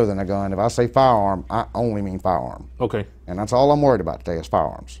anything other than a gun. If I say firearm, I only mean firearm. Okay. And that's all I'm worried about today is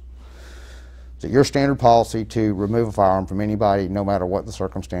firearms. Is it your standard policy to remove a firearm from anybody, no matter what the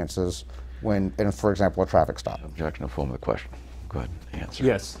circumstances, when, for example, a traffic stop? Objection, form of the question. Go ahead, answer.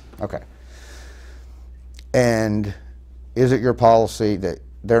 Yes. Okay. And is it your policy that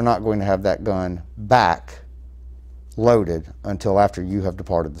they're not going to have that gun back loaded until after you have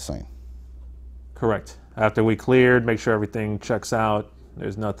departed the scene? Correct. After we cleared, make sure everything checks out.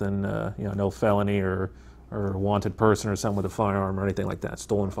 There's nothing, no felony or wanted person or something with a firearm or anything like that,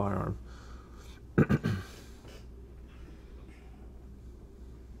 stolen firearm.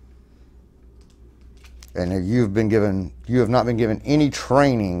 And you have not been given any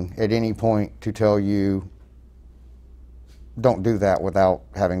training at any point to tell you don't do that without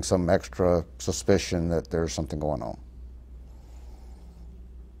having some extra suspicion that there's something going on?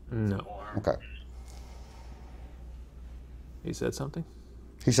 No. Okay. He said something?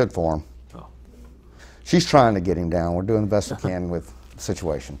 He said form. Oh. She's trying to get him down. We're doing the best we can with the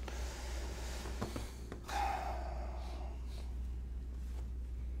situation.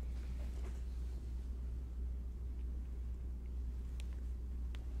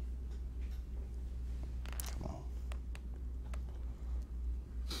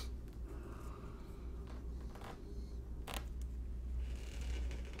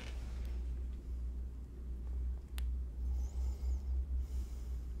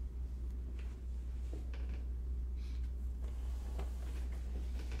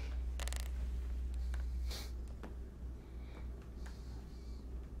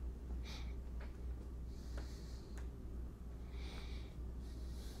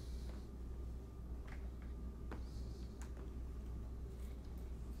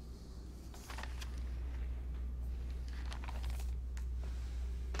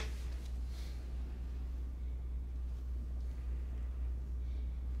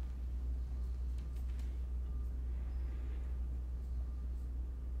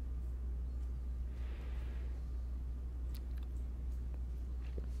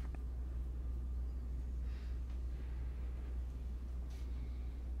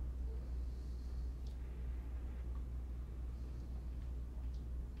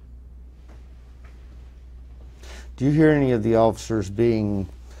 Do you hear any of the officers being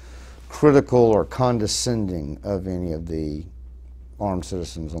critical or condescending of any of the armed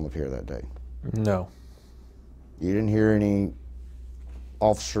citizens on the pier that day? No. You didn't hear any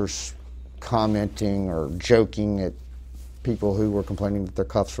officers commenting or joking at people who were complaining that their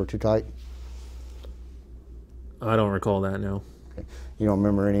cuffs were too tight? I don't recall that, no. Okay. You don't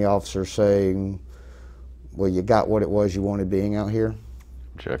remember any officers saying, well, you got what it was you wanted being out here?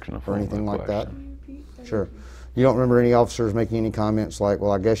 Objection. Or anything like that? Repeat that Sure. again. You don't remember any officers making any comments like,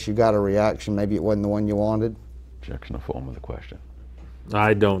 well, I guess you got a reaction, maybe it wasn't the one you wanted? Objection to form of the question.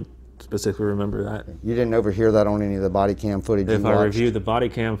 I don't specifically remember that. You didn't overhear that on any of the body cam footage you If I watched? review the body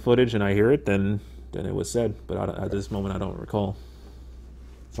cam footage and I hear it, then it was said. But at this moment, I don't recall.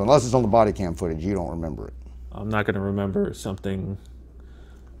 So unless it's on the body cam footage, you don't remember it? I'm not going to remember something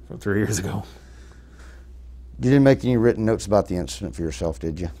from 3 years ago. You didn't make any written notes about the incident for yourself,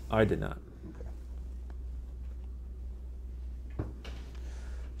 did you? I did not.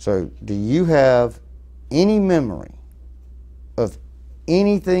 So do you have any memory of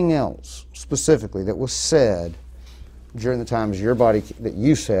anything else specifically that was said during the times your body, that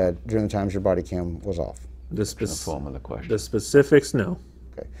you said during the times your body cam was off? The, The form of the question. the specifics, no.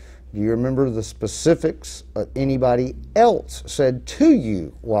 Okay. Do you remember the specifics of anybody else said to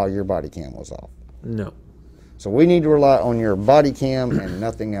you while your body cam was off? No. So we need to rely on your body cam and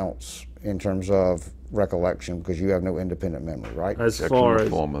nothing else in terms of recollection because you have no independent memory, right? As Objection far to as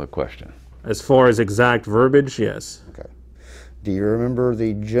form of the question. exact verbiage, yes. Okay. Do you remember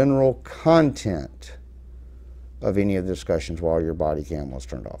the general content of any of the discussions while your body cam was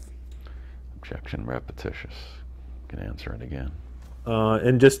turned off? Objection repetitious. Can answer it again.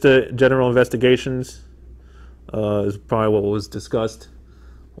 And just the general investigations is probably what was discussed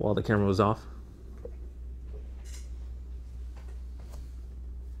while the camera was off.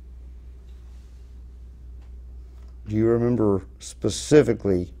 Do you remember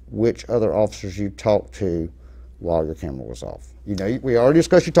specifically which other officers you talked to while your camera was off? You know, we already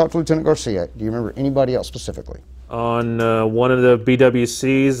discussed you talked to Lieutenant Garcia. Do you remember anybody else specifically? On one of the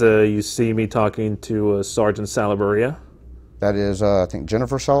BWCs, you see me talking to Sergeant Salaberria. That is, I think,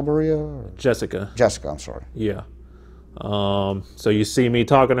 Jennifer Salaberria? Or Jessica. Jessica, I'm sorry. Yeah. So you see me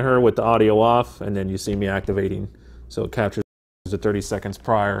talking to her with the audio off, and then you see me activating. So it captures the 30 seconds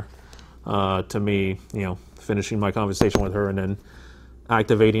prior to me, finishing my conversation with her, and then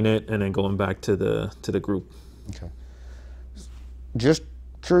activating it, and then going back to the group. Okay. Just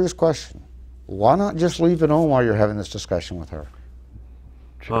curious question. Why not just leave it on while you're having this discussion with her?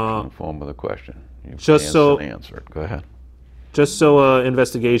 Objection to form of the question. You just so- answer it. Go ahead. Just so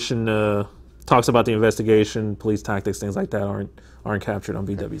investigation talks about the investigation, police tactics, things like that aren't captured on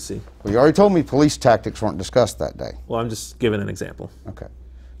BWC. Well, you already told me police tactics weren't discussed that day. Well, I'm just giving an example Okay.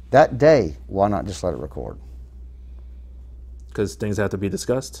 That day, why not just let it record? because things have to be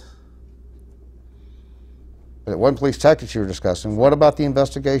discussed. But it wasn't police tactics you were discussing. What about the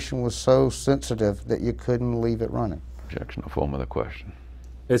investigation was so sensitive that you couldn't leave it running? Objection to form of the question.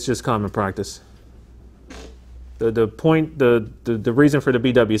 It's just common practice. The reason for the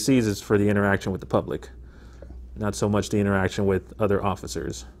BWCs is for the interaction with the public, not so much the interaction with other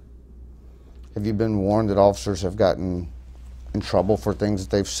officers. Have you been warned that officers have gotten in trouble for things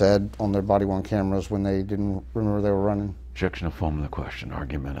that they've said on their body-worn cameras when they didn't remember they were running? Objection to form of the question.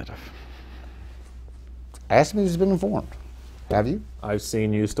 Argumentative. Ask me if he's been informed. Have you? I've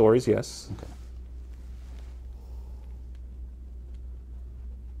seen news stories, yes. Okay.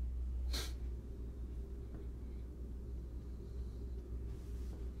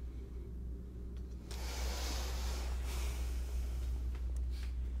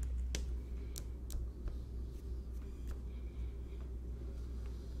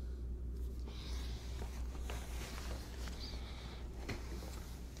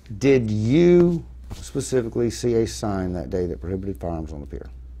 Did you specifically see a sign that day that prohibited firearms on the pier?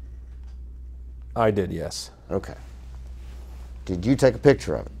 I did, yes. Okay. Did you take a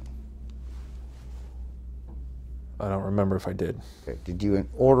picture of it? I don't remember if I did. Okay. Did you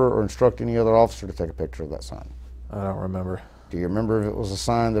order or instruct any other officer to take a picture of that sign? I don't remember. Do you remember if it was a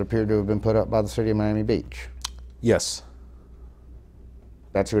sign that appeared to have been put up by the city of Miami Beach? Yes.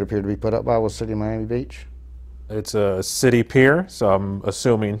 That's who it appeared to be put up by, was City of Miami Beach? It's a city pier, so I'm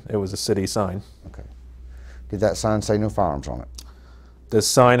assuming it was a city sign. Okay. Did that sign say no firearms on it? The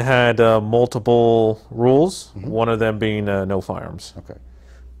sign had multiple rules, one of them being no firearms. Okay.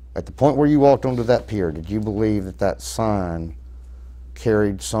 At the point where you walked onto that pier, did you believe that that sign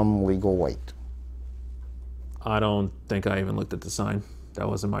carried some legal weight? I don't think I even looked at the sign. That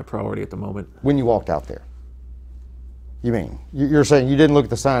wasn't my priority at the moment. When you walked out there? You mean, you're saying you didn't look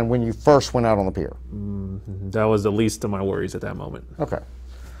at the sign when you first went out on the pier? That was the least of my worries at that moment. Okay.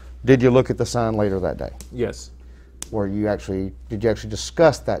 Did you look at the sign later that day? Yes. did you actually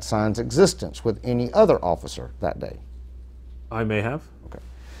discuss that sign's existence with any other officer that day? I may have. Okay.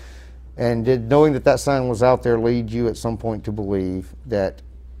 And did knowing that that sign was out there lead you at some point to believe that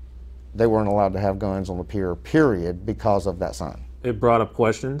they weren't allowed to have guns on the pier, period, because of that sign? It brought up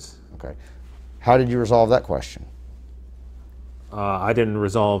questions. Okay. How did you resolve that question? I didn't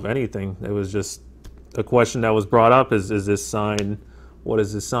resolve anything. It was just a question that was brought up: is this sign? What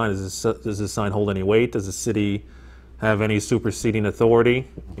is this sign? Does this sign hold any weight? Does the city have any superseding authority?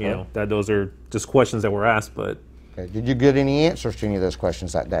 You know, that those are just questions that were asked. But Okay. Did you get any answers to any of those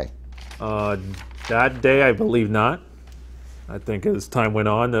questions that day? that day, I believe not. I think as time went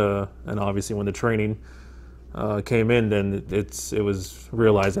on, and obviously when the training came in, then it was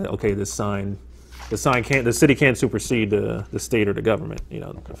realized that okay, the city can't supersede the state or the government, you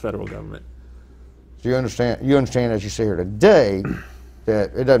know, the federal government. So you understand as you sit here today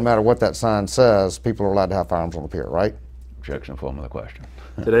that it doesn't matter what that sign says, people are allowed to have firearms on the pier, right? Objection, form of the question.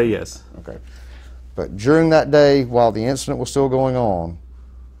 Today, yes. Okay. But during that day, while the incident was still going on,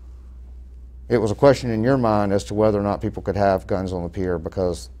 it was a question in your mind as to whether or not people could have guns on the pier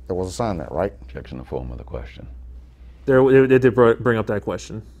because there was a sign there, right? Objection, the form of the question. It did bring up that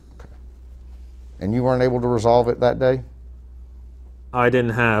question. And you weren't able to resolve it that day? I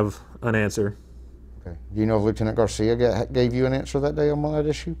didn't have an answer. Okay. Do you know if Lieutenant Garcia gave you an answer that day on that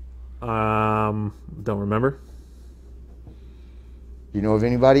issue? Don't remember. Do you know if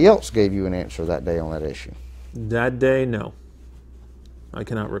anybody else gave you an answer that day on that issue? That day, no. I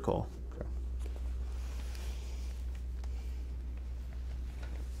cannot recall.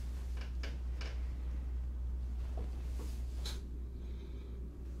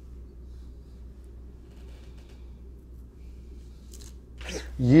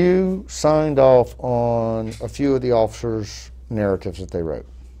 You signed off on a few of the officers' narratives that they wrote.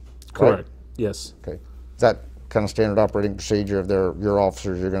 Correct. Right? Yes. Okay. Is that kind of standard operating procedure of your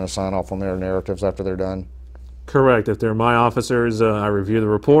officers, you're going to sign off on their narratives after they're done? Correct. If they're my officers, I review the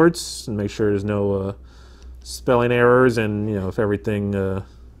reports and make sure there's no spelling errors, and you know if everything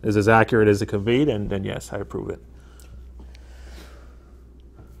is as accurate as it could be, then yes, I approve it.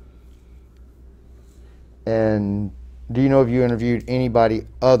 And do you know if you interviewed anybody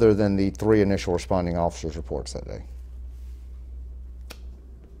other than the 3 initial responding officers' reports that day?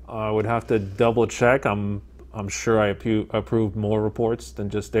 I would have to double check. I'm sure I approved more reports than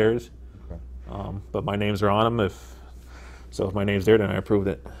just theirs. Okay. But my names are on them. If my name's there, then I approved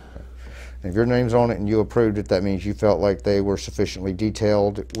it. And if your name's on it and you approved it, that means you felt like they were sufficiently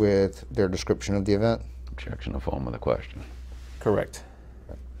detailed with their description of the event? Objection, the form of the question. Correct.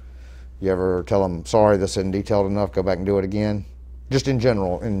 You ever tell them, sorry, this isn't detailed enough, go back and do it again? Just in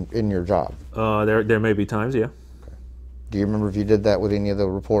general, in your job? There may be times, yeah. Okay. Do you remember if you did that with any of the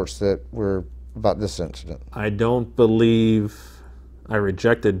reports that were about this incident? I don't believe I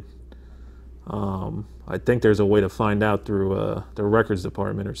rejected. I think there's a way to find out through the records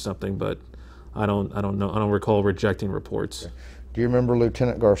department or something, but I don't know. I don't recall rejecting reports. Okay. Do you remember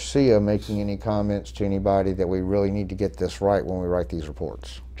Lieutenant Garcia making any comments to anybody that we really need to get this right when we write these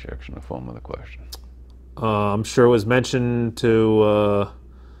reports? Objection, the form of the question. I'm sure it was mentioned to,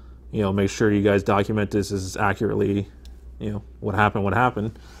 make sure you guys document this as accurately, what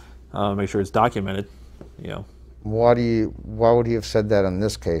happened. Make sure it's documented, Why would he have said that in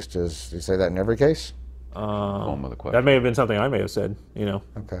this case? Does he say that in every case? Form of the question. That may have been something I may have said,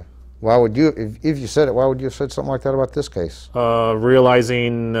 Okay. Why would you, if you said it, why would you have said something like that about this case?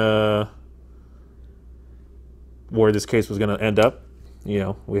 Realizing where this case was going to end up.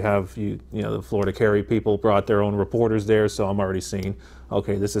 We have the Florida Carry people brought their own reporters there, so I'm already seeing,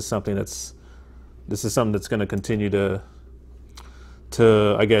 okay, this is something that's going to continue to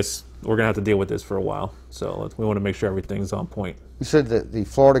I guess we're going to have to deal with this for a while. So we want to make sure everything's on point. You said that the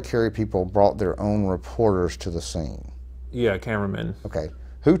Florida Carry people brought their own reporters to the scene. Yeah, cameramen. Okay.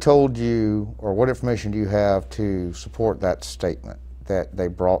 Who told you, or what information do you have to support that statement that they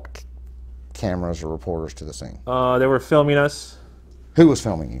brought cameras or reporters to the scene? They were filming us. Who was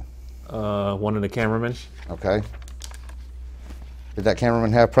filming you? One of the cameramen. Okay. Did that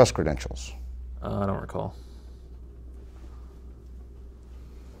cameraman have press credentials? I don't recall.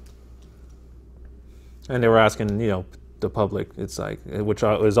 And they were asking, the public, it's like, which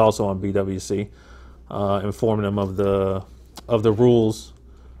is also on BWC, informing them of the rules,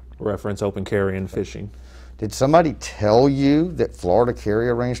 reference open carry and fishing. Did somebody tell you that Florida Carry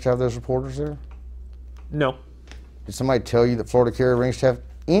arranged to have those reporters there? No. Did somebody tell you that Florida Carry arranged to have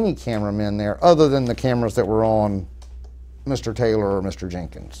any cameramen there other than the cameras that were on Mr. Taylor or Mr.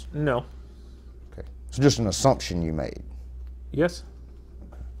 Jenkins? No. Okay. It's just an assumption you made. Yes.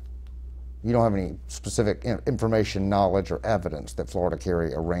 You don't have any specific information, knowledge, or evidence that Florida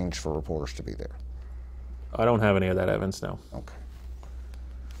Carry arranged for reporters to be there? I don't have any of that evidence, no. Okay.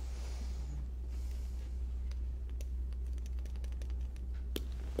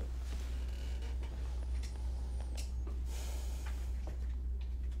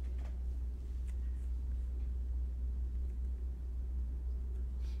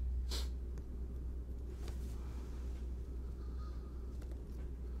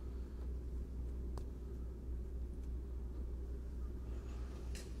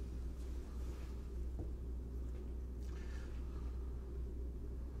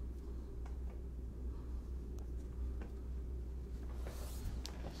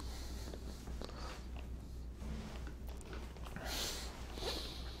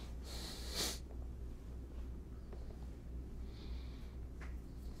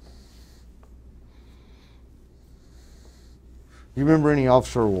 You remember any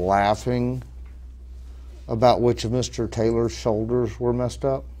officer laughing about which of Mr. Taylor's shoulders were messed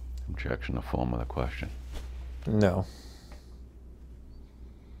up? Objection to form of the question. No.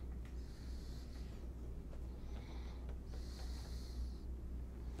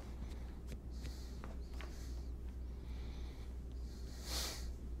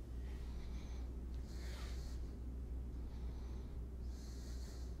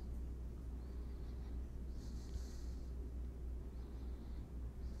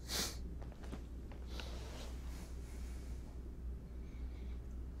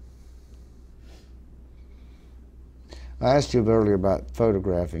 I asked you earlier about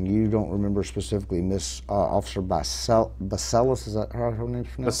photographing. You don't remember specifically Miss Officer Bacelis, is that how her name's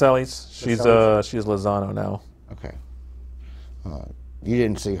pronounced? Bacelis, she's Lozano now. Okay. You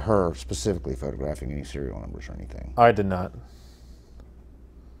didn't see her specifically photographing any serial numbers or anything? I did not.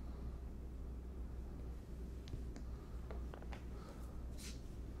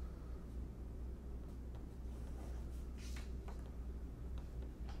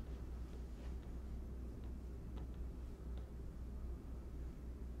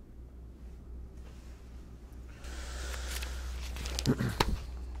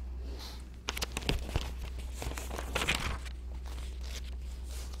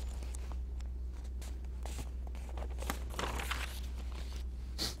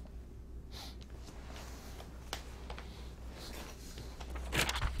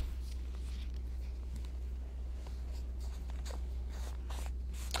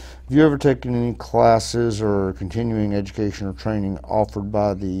 Have you ever taken any classes or continuing education or training offered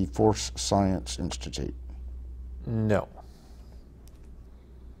by the Force Science Institute? No.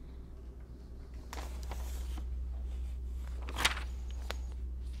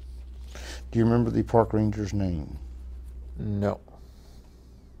 Do you remember the park ranger's name? No.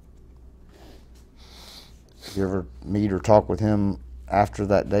 Did you ever meet or talk with him after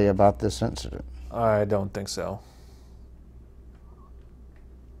that day about this incident? I don't think so.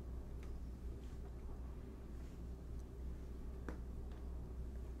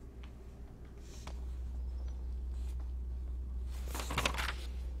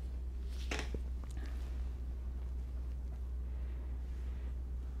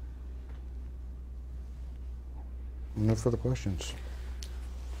 No further questions.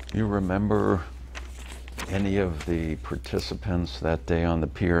 Do you remember any of the participants that day on the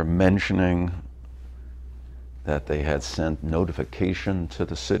pier mentioning that they had sent notification to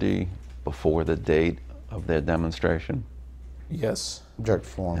the city before the date of their demonstration? Yes. Object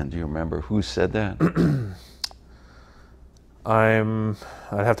form. And do you remember who said that? I'd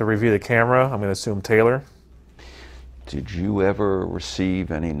have to review the camera. I'm going to assume Taylor. Did you ever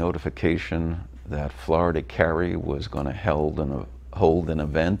receive any notification that Florida Carry was going to hold an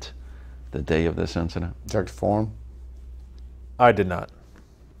event the day of this incident? Object form. I did not.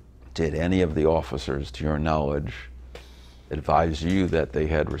 Did any of the officers, to your knowledge, advise you that they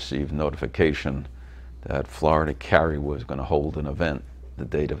had received notification that Florida Carry was going to hold an event the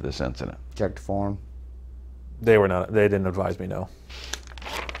date of this incident? Object form. They were not. They didn't advise me, no.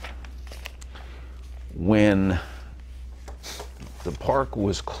 When the park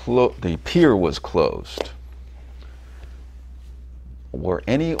was the pier was closed, were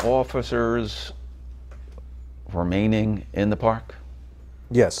any officers remaining in the park?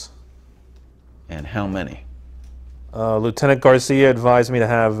 Yes. And how many? Lieutenant Garcia advised me to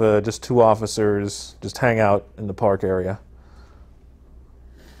have just 2 officers just hang out in the park area.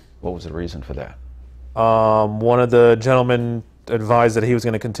 What was the reason for that? One of the gentlemen advised that he was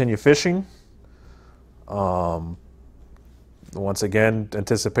going to continue fishing. Once again,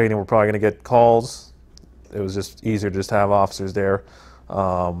 anticipating we're probably going to get calls, it was just easier to just have officers there,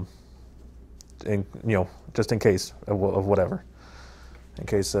 just in case of whatever, in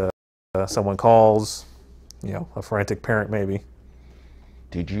case someone calls, you know, a frantic parent maybe.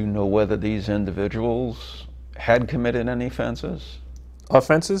 Did you know whether these individuals had committed any offenses?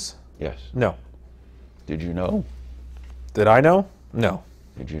 Offenses? Yes. No. Did you know? Did I know? No.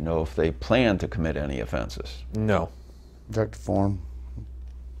 Did you know if they planned to commit any offenses? No. Object to form.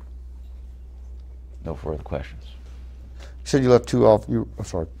 No further questions. You said you left two off.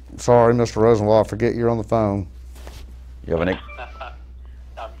 Sorry, Mr. Rosenwald. I forget you're on the phone. You have any?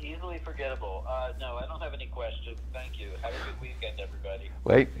 I'm easily forgettable. No, I don't have any questions. Thank you. Have a good weekend, everybody.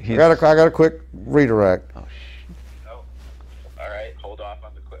 Wait, I got a quick redirect. Oh, Oh, all right. Hold off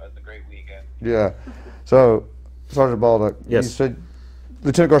on the great weekend. Yeah. So, Sergeant Baldock, Yes. you said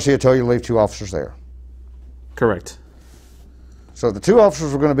Lieutenant Garcia told you to leave two officers there. Correct. So the two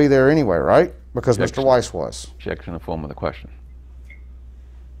officers were going to be there anyway, right? Because Mr. Weiss was. Objection in the form of the question.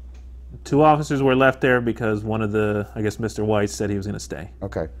 2 officers were left there because one of the, I guess Mr. Weiss said he was going to stay.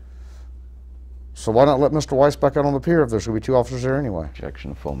 Okay. So why not let Mr. Weiss back out on the pier if there's going to be 2 officers there anyway?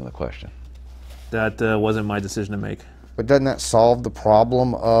 Objection in the form of the question. That wasn't my decision to make. But doesn't that solve the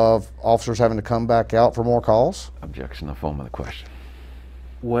problem of officers having to come back out for more calls? Objection in the form of the question.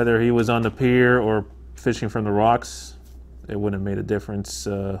 Whether he was on the pier or fishing from the rocks, it wouldn't have made a difference.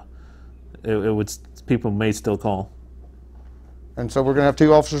 It would, people may still call. And so we're going to have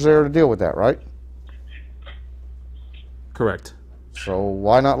 2 officers there to deal with that, right? Correct. So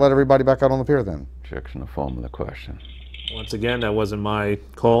why not let everybody back out on the pier then? Objection in the form of the question. Once again, that wasn't my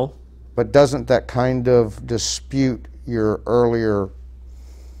call. But doesn't that kind of dispute your earlier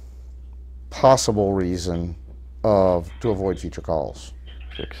possible reason to avoid future calls?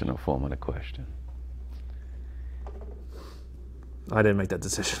 Objection in the form of the question. I didn't make that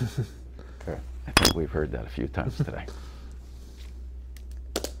decision. Okay. I think we've heard that a few times today.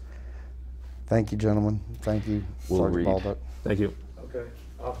 Thank you, gentlemen. Thank you, We'll Sergeant read. Baldock. Thank you. Okay,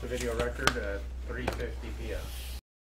 off the video record at 3:50 p.m.